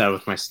be upset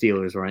with my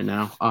Steelers right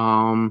now.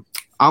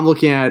 I'm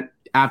looking at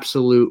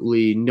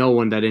absolutely no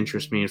one that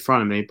interests me in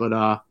front of me,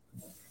 but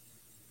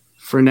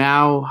for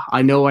now,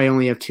 I know I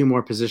only have 2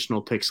 more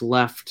positional picks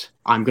left.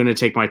 I'm going to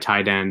take my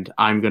tight end.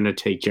 I'm going to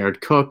take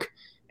Jared Cook.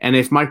 And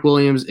if Mike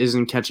Williams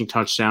isn't catching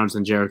touchdowns,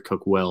 then Jared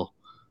Cook will.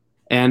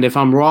 And if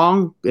I'm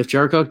wrong, if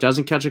Jared Cook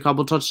doesn't catch a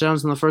couple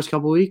touchdowns in the first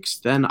couple weeks,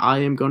 then I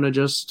am going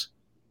to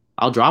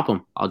I'll drop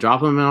him. I'll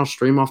drop him and I'll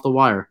stream off the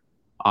wire.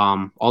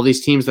 All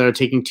these teams that are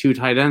taking 2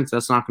 tight ends,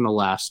 that's not going to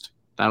last.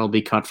 That'll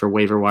be cut for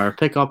waiver wire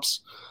pickups,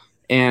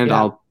 and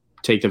I'll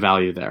take the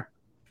value there.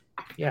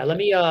 Yeah, let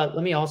me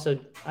also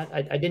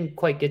I didn't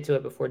quite get to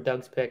it before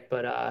Doug's pick,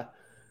 but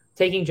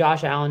taking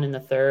Josh Allen in the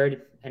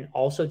 3rd and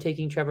also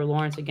taking Trevor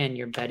Lawrence, again,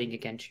 you're betting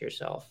against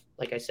yourself.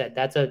 Like I said,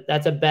 that's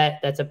a bet,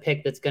 that's a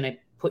pick that's going to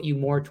put you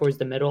more towards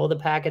the middle of the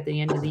pack at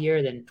the end of the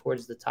year than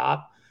towards the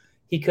top.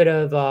 He could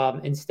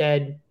have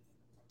instead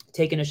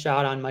taken a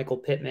shot on Michael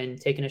Pittman,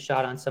 taken a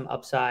shot on some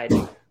upside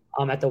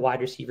at the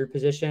wide receiver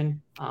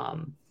position.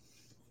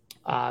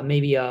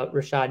 Maybe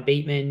Rashad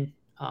Bateman,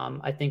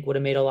 I think would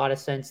have made a lot of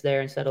sense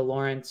there instead of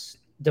Lawrence.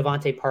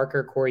 Devontae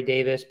Parker, Corey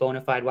Davis, bona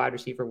fide wide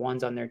receiver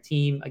ones on their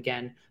team.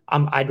 Again,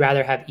 I'd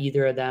rather have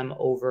either of them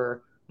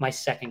over my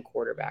second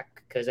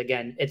quarterback because,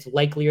 again, it's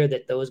likelier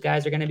that those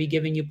guys are going to be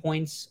giving you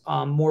points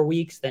more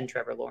weeks than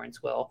Trevor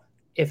Lawrence will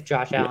if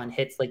Josh Allen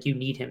hits like you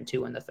need him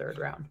to in the 3rd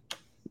round.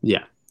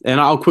 Yeah. And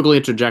I'll quickly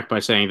interject by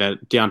saying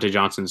that Deontay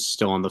Johnson's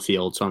still on the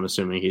field, so I'm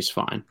assuming he's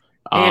fine.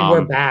 And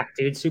we're back,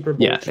 dude. Super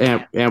Bowl.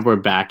 Yeah, and we're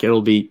back.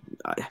 It'll be.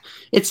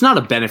 It's not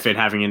a benefit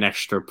having an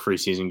extra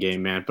preseason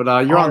game, man. But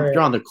you're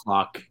on the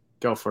clock.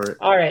 Go for it.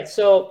 All right.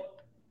 So,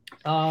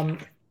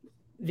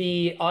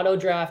 The auto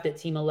draft that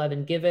Team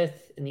 11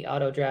 giveth, and the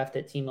auto draft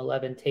that Team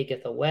 11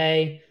 taketh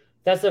away.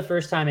 That's the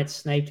first time it's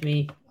sniped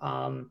me.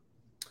 I'd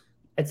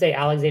say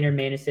Alexander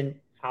Madison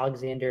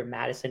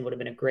would have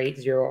been a great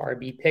 0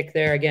 RB pick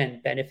there. Again,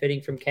 benefiting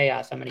from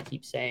chaos. I'm going to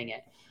keep saying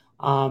it.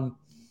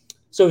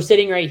 So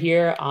sitting right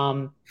here,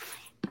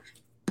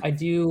 I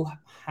do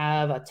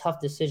have a tough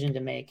decision to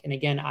make. And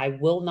again, I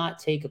will not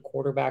take a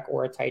quarterback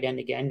or a tight end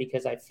again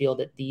because I feel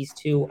that these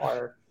two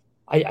are –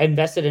 I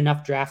invested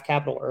enough draft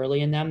capital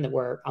early in them that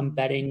where I'm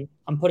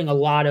putting a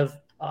lot of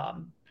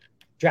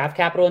draft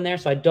capital in there,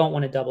 so I don't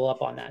want to double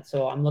up on that.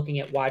 So I'm looking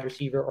at wide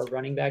receiver or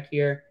running back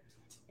here.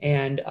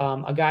 And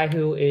a guy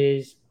who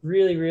is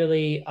really,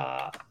 really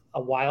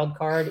a wild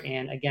card.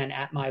 And again,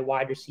 at my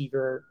wide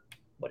receiver,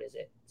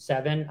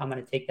 7, I'm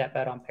going to take that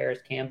bet on Paris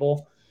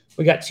Campbell.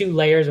 We got 2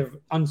 layers of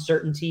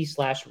uncertainty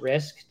 /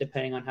 risk,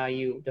 depending on how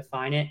you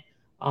define it.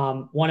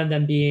 One of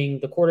them being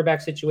the quarterback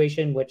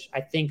situation, which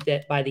I think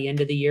that by the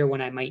end of the year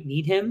when I might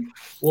need him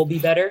will be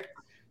better.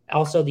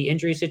 Also the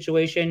injury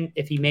situation,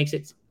 if he makes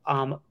it,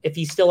 if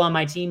he's still on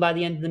my team by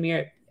the end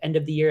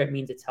of the year, it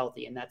means it's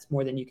healthy. And that's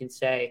more than you can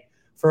say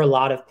for a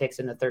lot of picks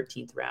in the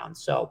 13th round.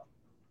 So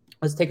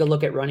let's take a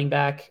look at running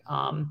back.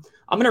 I'm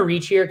going to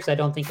reach here because I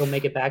don't think he'll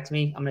make it back to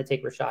me. I'm going to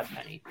take Rashad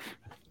Penny.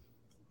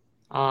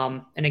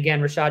 And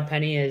again, Rashad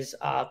Penny is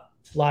a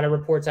lot of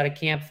reports out of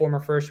camp, former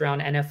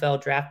first-round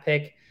NFL draft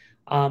pick.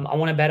 I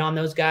want to bet on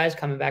those guys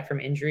coming back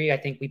from injury. I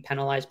think we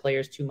penalize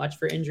players too much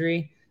for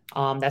injury.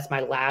 That's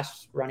my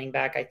last running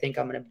back I think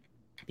I'm going to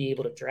be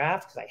able to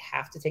draft because I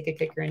have to take a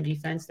kicker in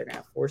defense. They're going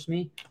to force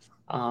me.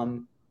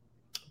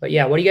 But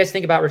yeah, what do you guys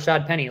think about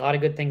Rashad Penny? A lot of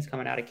good things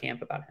coming out of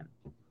camp about him.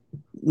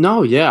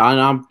 No, yeah,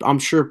 and I'm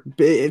sure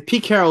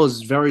Pete Carroll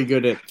is very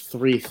good at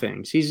 3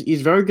 things.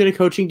 He's very good at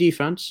coaching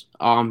defense.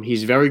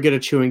 He's very good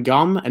at chewing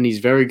gum, and he's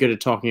very good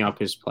at talking up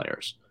his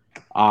players.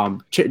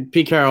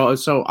 Pete Carroll.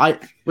 So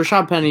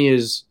Rashad Penny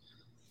is,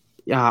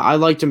 yeah, I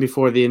liked him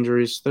before the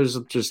injuries. There's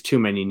just too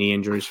many knee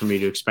injuries for me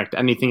to expect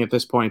anything at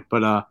this point.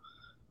 But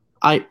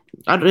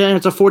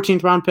it's a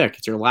 14th round pick.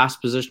 It's your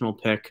last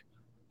positional pick.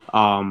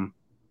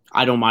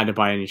 I don't mind it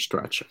by any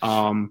stretch.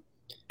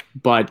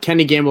 But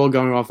Kenny Gamble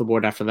going off the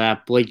board after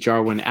that. Blake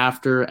Jarwin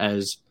after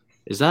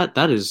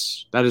that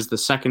is the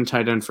second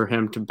tight end for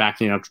him to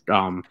backing up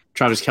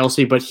Travis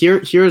Kelce. But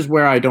here's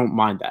where I don't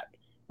mind that.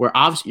 Where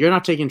obviously you're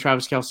not taking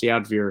Travis Kelce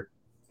out of your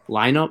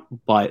lineup,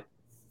 but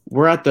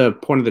we're at the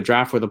point of the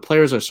draft where the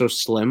players are so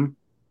slim.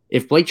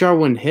 If Blake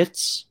Jarwin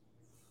hits,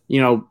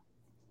 I'm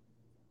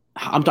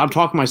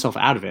talking myself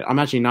out of it. I'm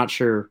actually not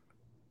sure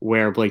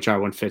where Blake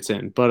Jarwin fits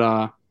in.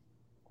 But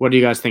what do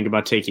you guys think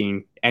about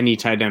taking any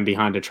tight end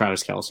behind a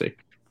Travis Kelce?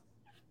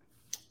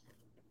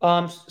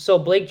 So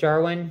Blake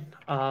Jarwin,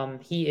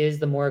 he is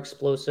the more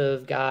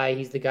explosive guy.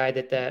 He's the guy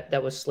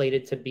that was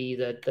slated to be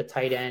the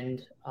tight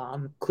end,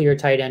 clear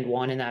tight end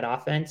 1 in that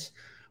offense.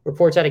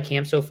 Reports out of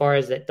camp so far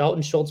is that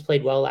Dalton Schultz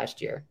played well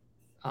last year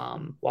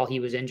while he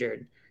was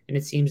injured, and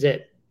it seems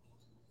that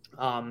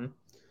that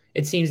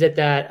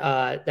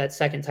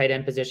second tight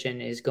end position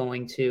is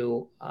going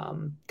to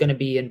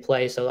be in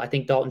play. So I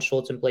think Dalton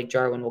Schultz and Blake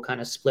Jarwin will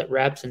kind of split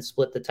reps and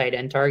split the tight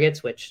end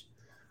targets, which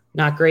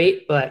not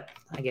great, but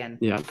again,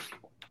 yeah.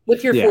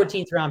 With your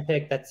 14th round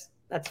pick, that's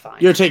fine.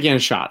 You're taking a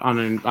shot on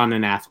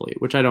an athlete,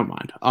 which I don't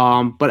mind.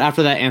 But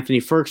after that, Anthony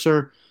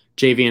Firkser,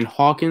 Javian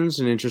Hawkins,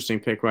 an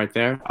interesting pick right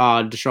there.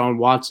 Deshaun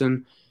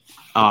Watson,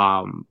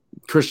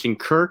 Christian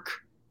Kirk,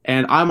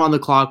 and I'm on the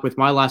clock with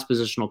my last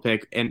positional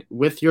pick. And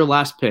with your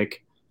last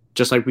pick,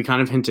 just like we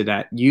kind of hinted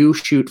at, you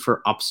shoot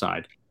for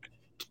upside.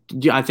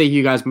 I think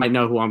you guys might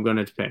know who I'm going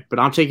to pick, but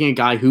I'm taking a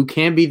guy who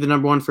can be the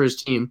number 1 for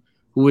his team,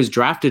 who was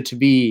drafted to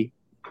be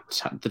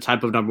the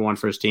type of number 1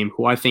 for his team,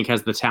 who I think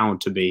has the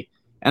talent to be.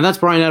 And that's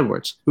Bryan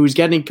Edwards, who's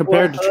getting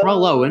compared to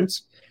Terrell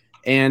Owens.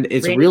 And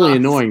it's Randy really Moss.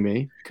 annoying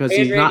me because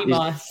he's not.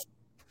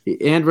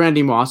 And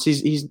Randy Moss,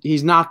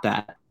 he's not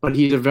that, but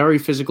he's a very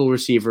physical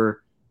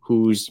receiver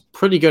who's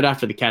pretty good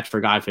after the catch for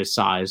a guy of his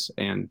size.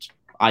 And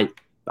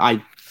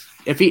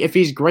if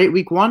he's great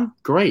week 1,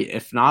 great.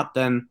 If not,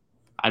 then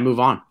I move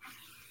on.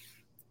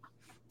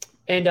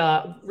 And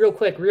real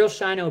quick, Real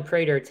Shino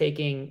Prater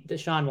taking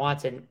Deshaun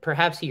Watson.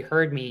 Perhaps he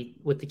heard me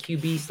with the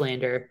QB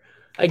slander.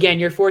 Again,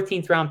 your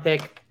 14th round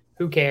pick,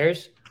 who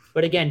cares?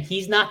 But again,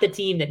 he's not the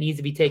team that needs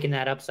to be taking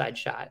that upside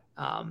shot.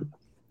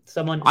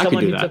 Someone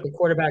who took a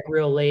quarterback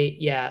real late.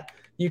 Yeah,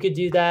 you could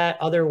do that.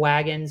 Other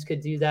wagons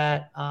could do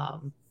that.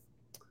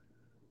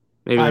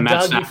 Maybe the Matt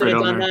Doug, Stafford you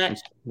could have done owner. that.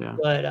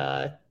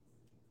 Yeah.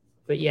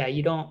 But yeah,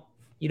 you don't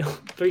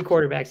 3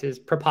 quarterbacks is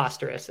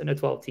preposterous in a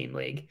 12-team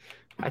league.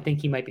 I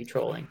think he might be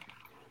trolling.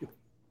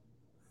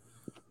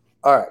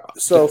 All right.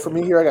 So for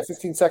me here, I got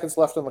 15 seconds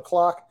left on the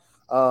clock.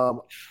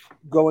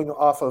 Going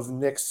off of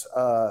Nick's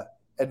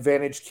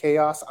advantage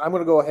chaos, I'm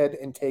going to go ahead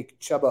and take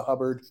Chuba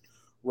Hubbard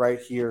right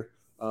here.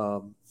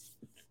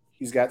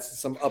 He's got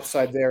some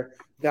upside there.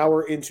 Now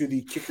we're into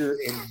the kicker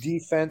and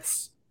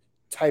defense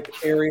type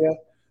area.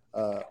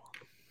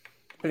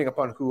 Depending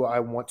upon who I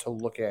want to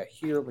look at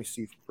here, let me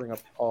see. Bring up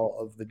all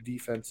of the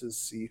defenses,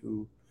 see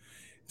who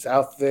is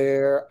out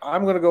there.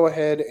 I'm going to go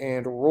ahead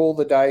and roll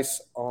the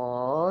dice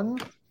on.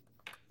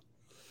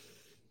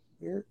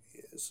 Here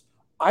is.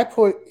 I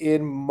put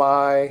in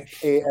my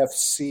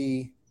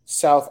AFC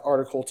South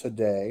article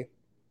today.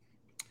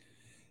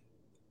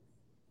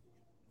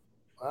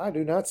 I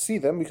do not see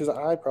them because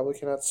I probably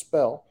cannot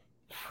spell.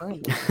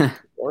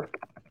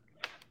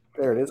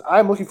 There it is.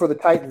 I'm looking for the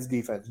Titans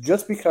defense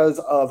just because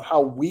of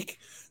how weak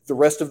the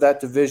rest of that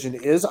division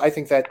is. I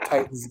think that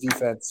Titans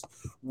defense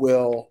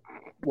will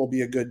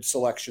be a good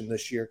selection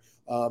this year.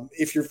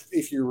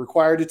 If you're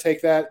required to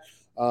take that,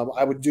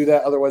 I would do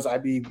that. Otherwise,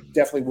 I'd be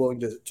definitely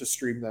willing to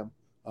stream them.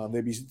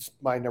 They'd be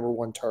my number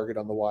one target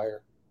on the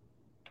wire.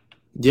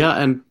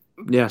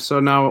 Yeah,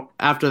 so now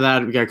after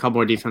that, we got a couple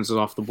more defenses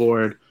off the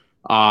board.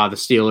 The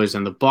Steelers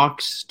and the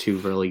Bucks, two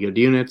really good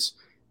units.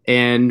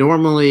 And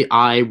normally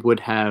I would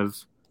have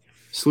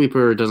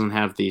Sleeper doesn't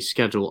have the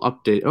schedule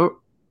update,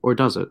 or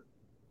does it?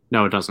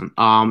 No, it doesn't.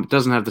 It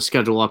doesn't have the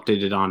schedule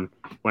updated on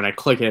when I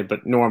click it,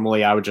 but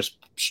normally I would just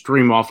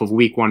stream off of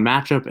week 1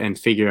 matchup and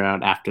figure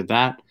out after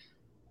that.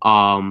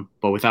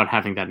 But without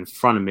having that in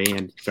front of me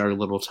and very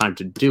little time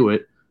to do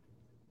it,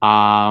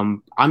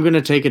 I'm going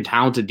to take a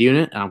talented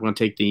unit, and I'm going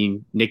to take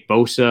the Nick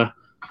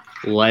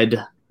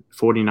Bosa-led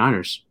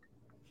 49ers.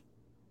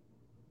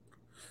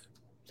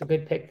 It's a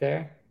good pick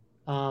there.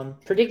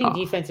 Predicting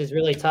defense is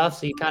really tough,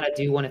 so you kind of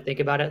do want to think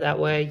about it that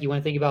way. You want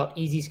to think about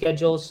easy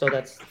schedules, so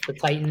that's the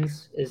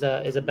Titans is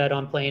a bet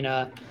on playing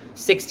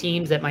 6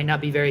 teams that might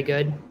not be very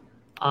good.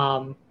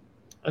 And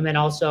then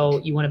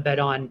also you want to bet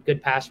on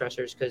good pass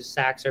rushers because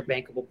sacks are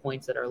bankable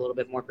points that are a little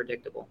bit more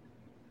predictable.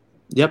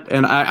 Yep,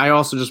 and I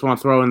also just want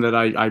to throw in that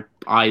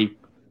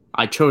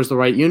I chose the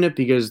right unit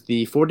because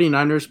the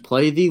 49ers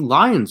play the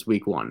Lions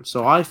week 1,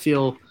 so I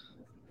feel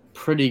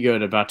pretty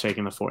good about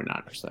taking the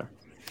 49ers there.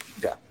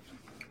 Yeah.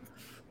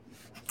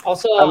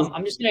 Also,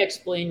 I'm just going to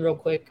explain real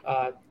quick.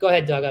 Go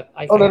ahead, Doug.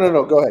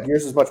 No. Go ahead.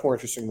 Yours is much more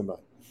interesting than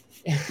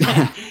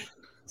mine.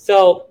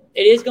 So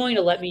it is going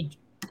to let me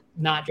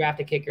not draft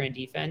a kicker in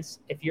defense.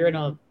 If you're in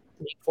a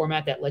league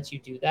format that lets you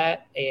do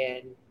that,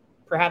 and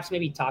perhaps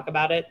maybe talk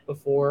about it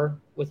before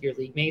with your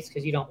league mates,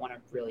 because you don't want to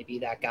really be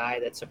that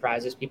guy that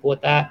surprises people with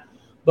that.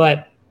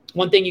 But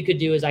one thing you could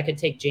do is I could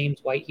take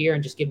James White here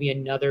and just give me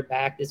another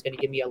back that's going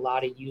to give me a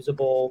lot of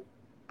usable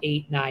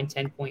 8, 9,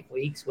 10-point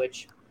weeks,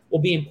 which will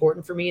be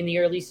important for me in the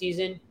early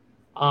season.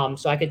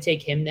 So I could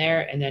take him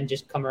there and then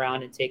just come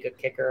around and take a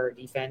kicker or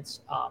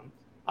defense.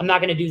 I'm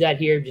not going to do that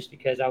here just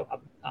because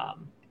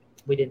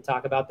we didn't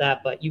talk about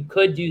that, but you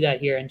could do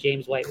that here, and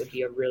James White would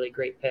be a really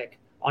great pick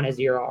on a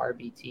 0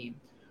 RB team.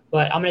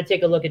 But I'm going to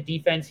take a look at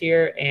defense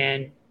here,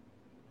 and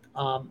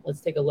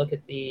let's take a look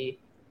at the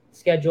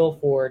schedule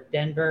for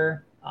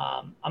Denver.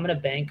 I'm going to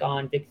bank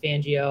on Vic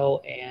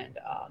Fangio, and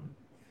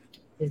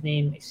his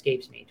name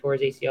escapes me. Tore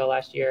his ACL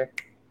last year.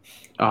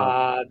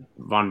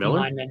 Von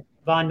Miller?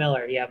 Von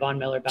Miller, yeah. Von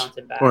Miller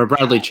bouncing back. Or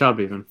Bradley Chubb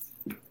even.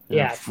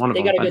 Yeah,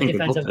 they got a good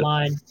defensive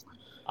line.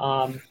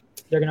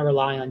 They're going to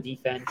rely on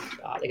defense.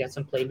 They got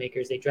some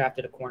playmakers. They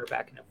drafted a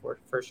cornerback in the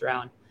first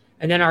round.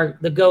 And then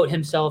the GOAT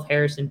himself,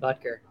 Harrison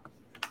Butker.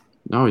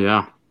 Oh,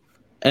 yeah.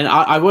 And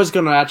I was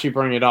going to actually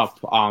bring it up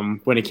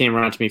when it came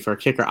around to me for a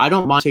kicker. I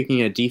don't mind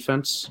taking a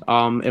defense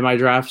in my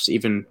drafts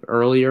even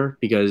earlier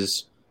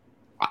because,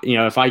 you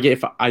know,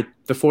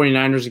 the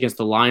 49ers against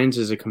the Lions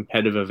is a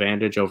competitive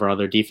advantage over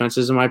other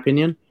defenses, in my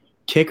opinion.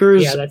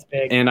 Kickers, yeah, that's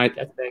big. And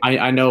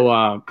I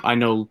know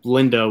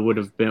Linda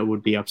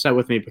would be upset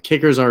with me, but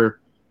kickers are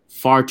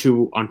far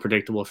too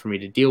unpredictable for me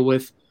to deal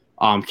with.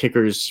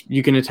 Kickers,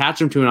 you can attach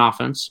them to an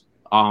offense,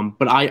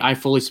 but I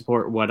fully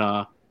support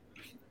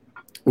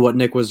what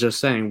Nick was just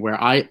saying,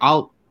 where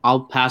I'll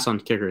pass on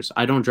kickers.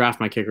 I don't draft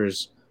my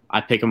kickers.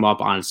 I pick them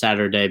up on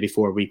Saturday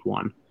before week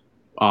 1.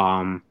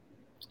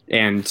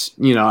 And,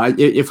 you know,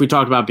 if we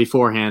talked about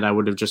beforehand, I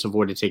would have just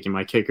avoided taking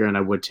my kicker, and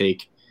I would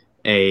take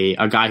a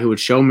guy who would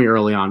show me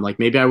early on. Like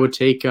maybe I would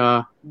take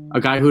a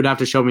guy who would have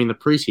to show me in the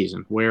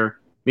preseason, where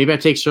maybe I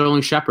take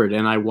Sterling Shepard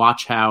and I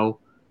watch how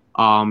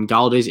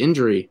Galladay's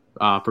injury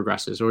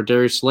progresses, or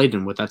Darius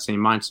Slayton with that same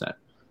mindset.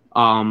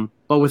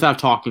 But without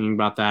talking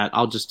about that,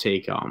 I'll just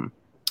take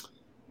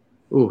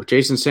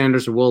Jason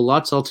Sanders or Will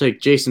Lutz. I'll take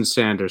Jason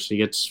Sanders. He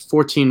gets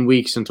 14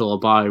 weeks until a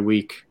bye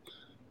week.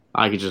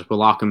 I could just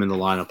lock him in the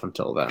lineup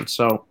until then.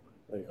 So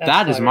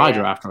that is my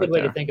draft right there. Good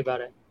way to think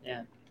about it.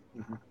 Yeah.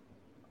 Mm-hmm.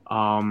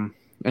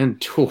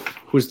 And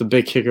who's the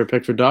big kicker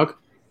pick for Doug?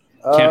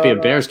 Can't be a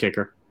Bears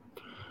kicker.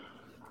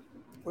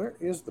 Where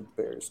is the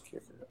Bears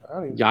kicker?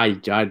 I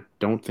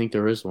don't think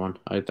there is one.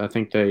 I don't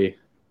think they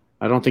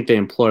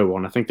employ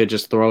one. I think they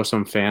just throw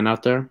some fan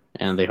out there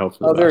and they hope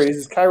for the best. There he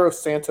is. Kairos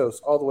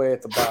Santos all the way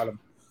at the bottom,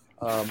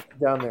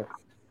 down there.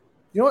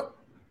 You know what?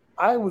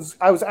 I was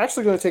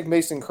actually going to take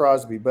Mason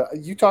Crosby, but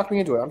you talked me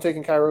into it. I'm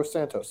taking Kairos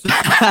Santos.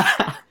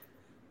 I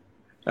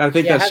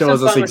think that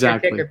shows us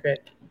exactly.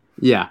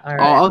 Yeah.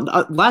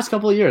 Right. Last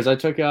couple of years, I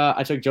took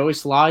Joey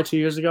Sly 2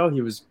 years ago.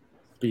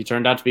 He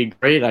turned out to be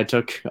great. I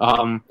took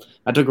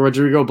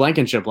Rodrigo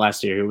Blankenship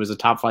last year, who was a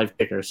top 5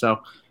 kicker.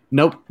 So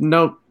nope.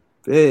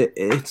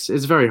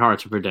 It's very hard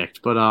to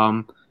predict, but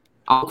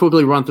I'll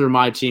quickly run through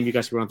my team. You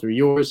guys can run through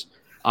yours.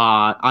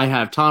 I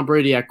have Tom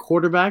Brady at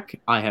quarterback.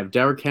 I have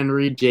Derrick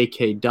Henry,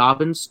 J.K.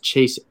 Dobbins,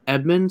 Chase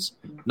Edmonds,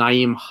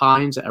 Nyheim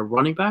Hines at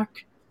running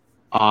back,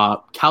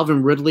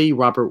 Calvin Ridley,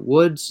 Robert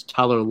Woods,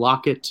 Tyler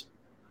Lockett,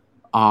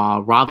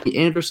 Robbie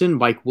Anderson,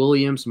 Mike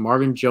Williams,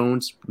 Marvin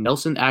Jones,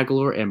 Nelson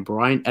Aguilar, and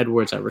Brian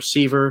Edwards at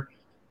receiver.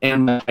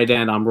 And at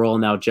end, I'm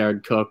rolling out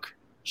Jared Cook,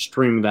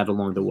 streaming that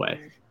along the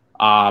way.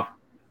 How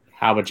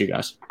about you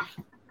guys?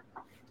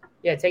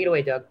 Yeah, take it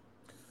away, Doug.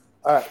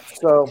 All right,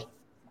 so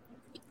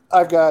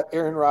I've got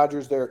Aaron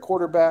Rodgers there at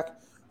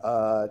quarterback,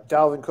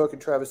 Dalvin Cook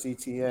and Travis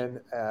Etienne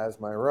as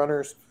my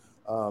runners,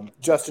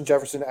 Justin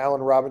Jefferson,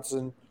 Allen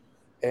Robinson,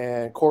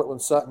 and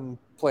Cortland Sutton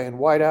playing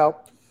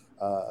wideout.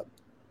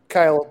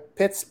 Kyle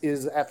Pitts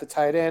is at the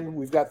tight end.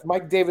 We've got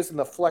Mike Davis in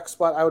the flex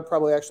spot. I would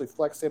probably actually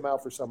flex him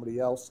out for somebody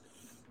else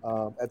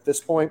at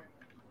this point.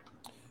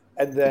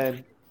 And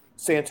then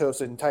Santos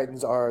and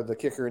Titans are the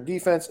kicker and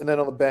defense. And then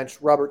on the bench,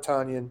 Robert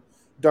Tonyan,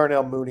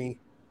 Darnell Mooney,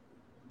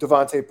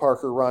 Devontae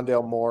Parker,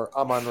 Rondale Moore,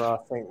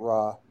 Amon-Ra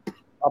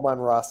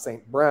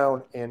St.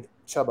 Brown, and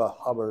Chuba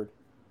Hubbard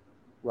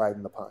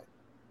riding the pine.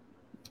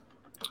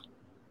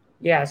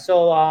 Yeah,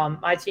 so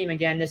my team,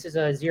 again, this is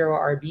a 0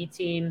 RB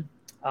team.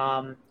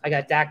 I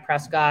got Dak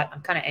Prescott.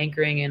 I'm kind of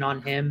anchoring in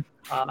on him.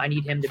 I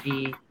need him to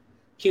be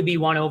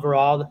QB1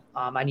 overall.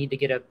 I need to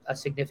get a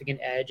significant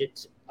edge.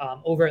 It's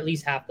over at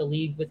least half the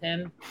league with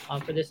him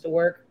for this to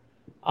work.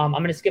 I'm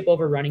going to skip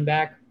over running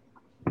back.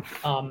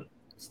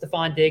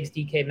 Stephon Diggs,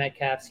 DK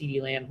Metcalf, CeeDee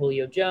Lamb,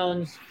 Julio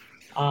Jones.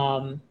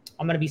 I'm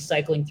going to be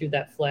cycling through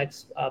that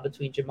flex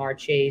between Jamar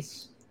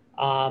Chase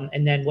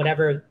and then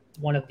whatever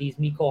one of these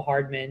Mecole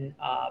Hardman,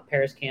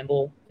 Paris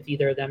Campbell, if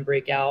either of them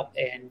break out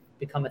and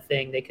become a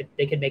thing, they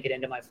could make it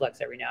into my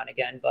flex every now and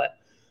again. But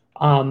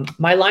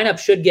my lineup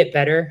should get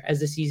better as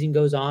the season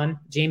goes on.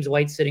 James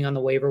White's sitting on the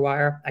waiver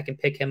wire. I can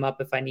pick him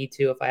up if I need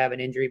to, if I have an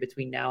injury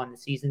between now and the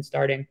season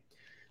starting.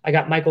 I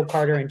got Michael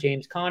Carter and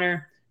James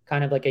Conner,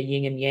 kind of like a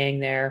yin and yang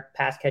there,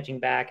 pass catching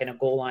back and a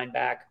goal line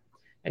back.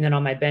 And then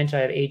on my bench, I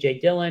have A.J.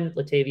 Dillon,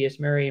 Latavius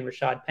Murray, and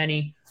Rashad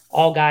Penny,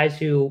 all guys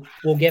who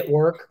will get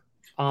work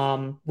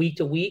week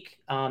to week,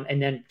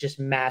 and then just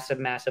massive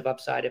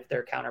upside if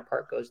their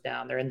counterpart goes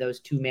down. They're in those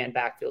two-man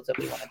backfields that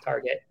we want to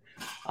target.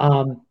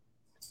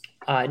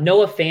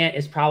 Noah Fant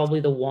is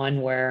probably the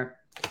one where,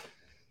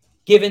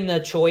 given the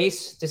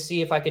choice to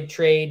see if I could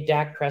trade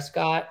Dak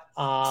Prescott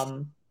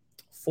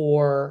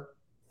for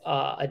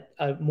a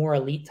more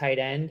elite tight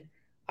end,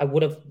 I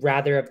would have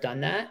rather have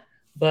done that.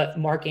 But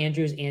Mark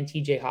Andrews and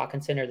TJ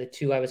Hawkinson are the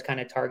two I was kind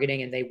of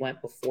targeting, and they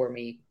went before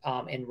me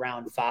in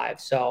round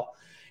 5. So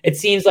it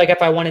seems like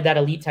if I wanted that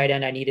elite tight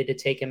end, I needed to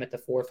take him at the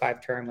 4 or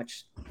 5 turn,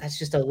 which that's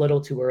just a little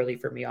too early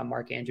for me on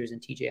Mark Andrews and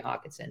TJ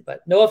Hawkinson.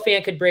 But Noah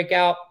Fant could break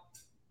out.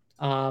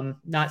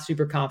 Not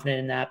super confident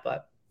in that,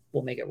 but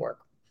we'll make it work.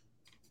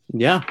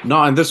 Yeah,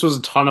 no, and this was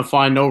a ton of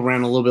fun. No,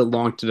 ran a little bit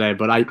long today,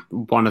 but I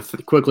want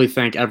to quickly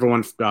thank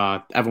everyone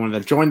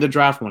that joined the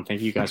draft. I want to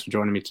thank you guys for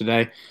joining me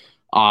today.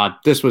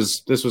 This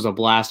was a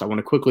blast. I want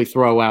to quickly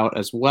throw out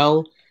as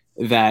well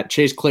that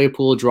Chase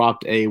Claypool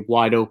dropped a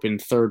wide open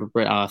third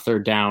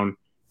down,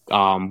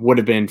 would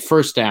have been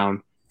first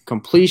down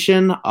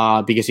completion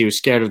because he was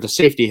scared of the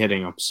safety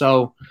hitting him.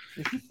 So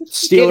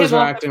Steelers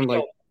are acting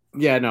like,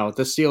 yeah, no,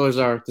 the Steelers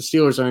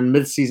are in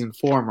midseason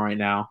form right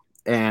now,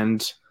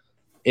 and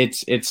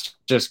it's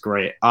just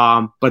great.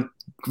 But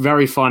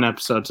very fun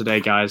episode today,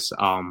 guys.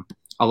 I'll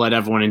let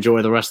everyone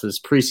enjoy the rest of this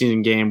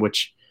preseason game,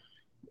 which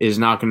is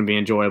not going to be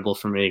enjoyable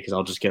for me because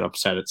I'll just get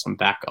upset at some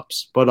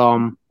backups. But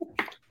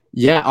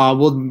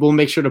we'll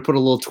make sure to put a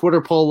little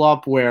Twitter poll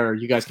up where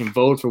you guys can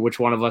vote for which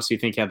one of us you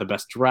think had the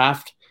best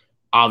draft.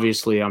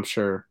 Obviously, I'm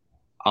sure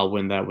I'll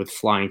win that with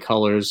flying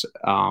colors.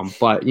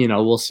 But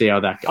we'll see how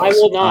that goes. I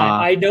will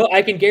not. I know.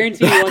 I can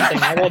guarantee you one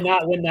thing. I will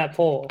not win that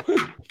poll.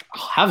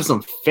 Have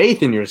some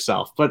faith in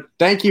yourself. But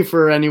thank you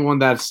for anyone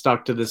that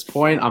stuck to this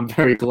point. I'm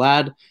very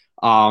glad.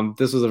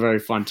 This was a very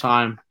fun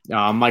time.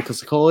 Michael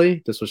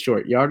Sicoli, this was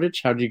Short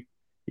Yardage. How do you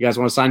guys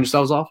want to sign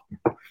yourselves off?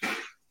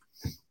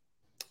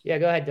 Yeah,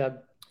 go ahead, Doug.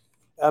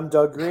 I'm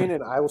Doug Green,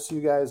 and I will see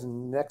you guys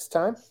next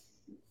time.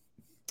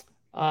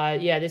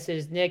 This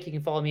is Nick. You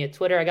can follow me at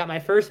Twitter. I got my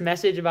first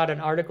message about an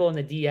article in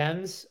the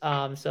DMs.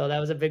 So that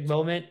was a big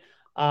moment.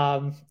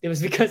 It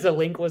was because the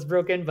link was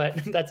broken,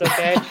 but that's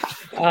okay.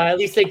 At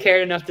least they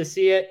cared enough to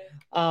see it.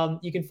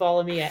 You can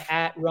follow me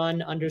at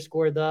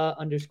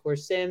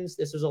run_the_Sims.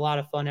 This was a lot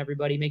of fun,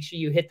 everybody. Make sure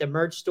you hit the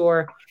merch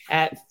store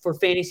at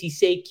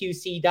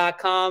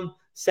forfantasysakeqc.com.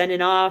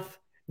 Sending off.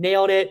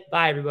 Nailed it.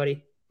 Bye,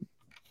 everybody.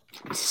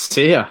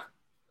 See ya.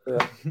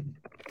 Yeah.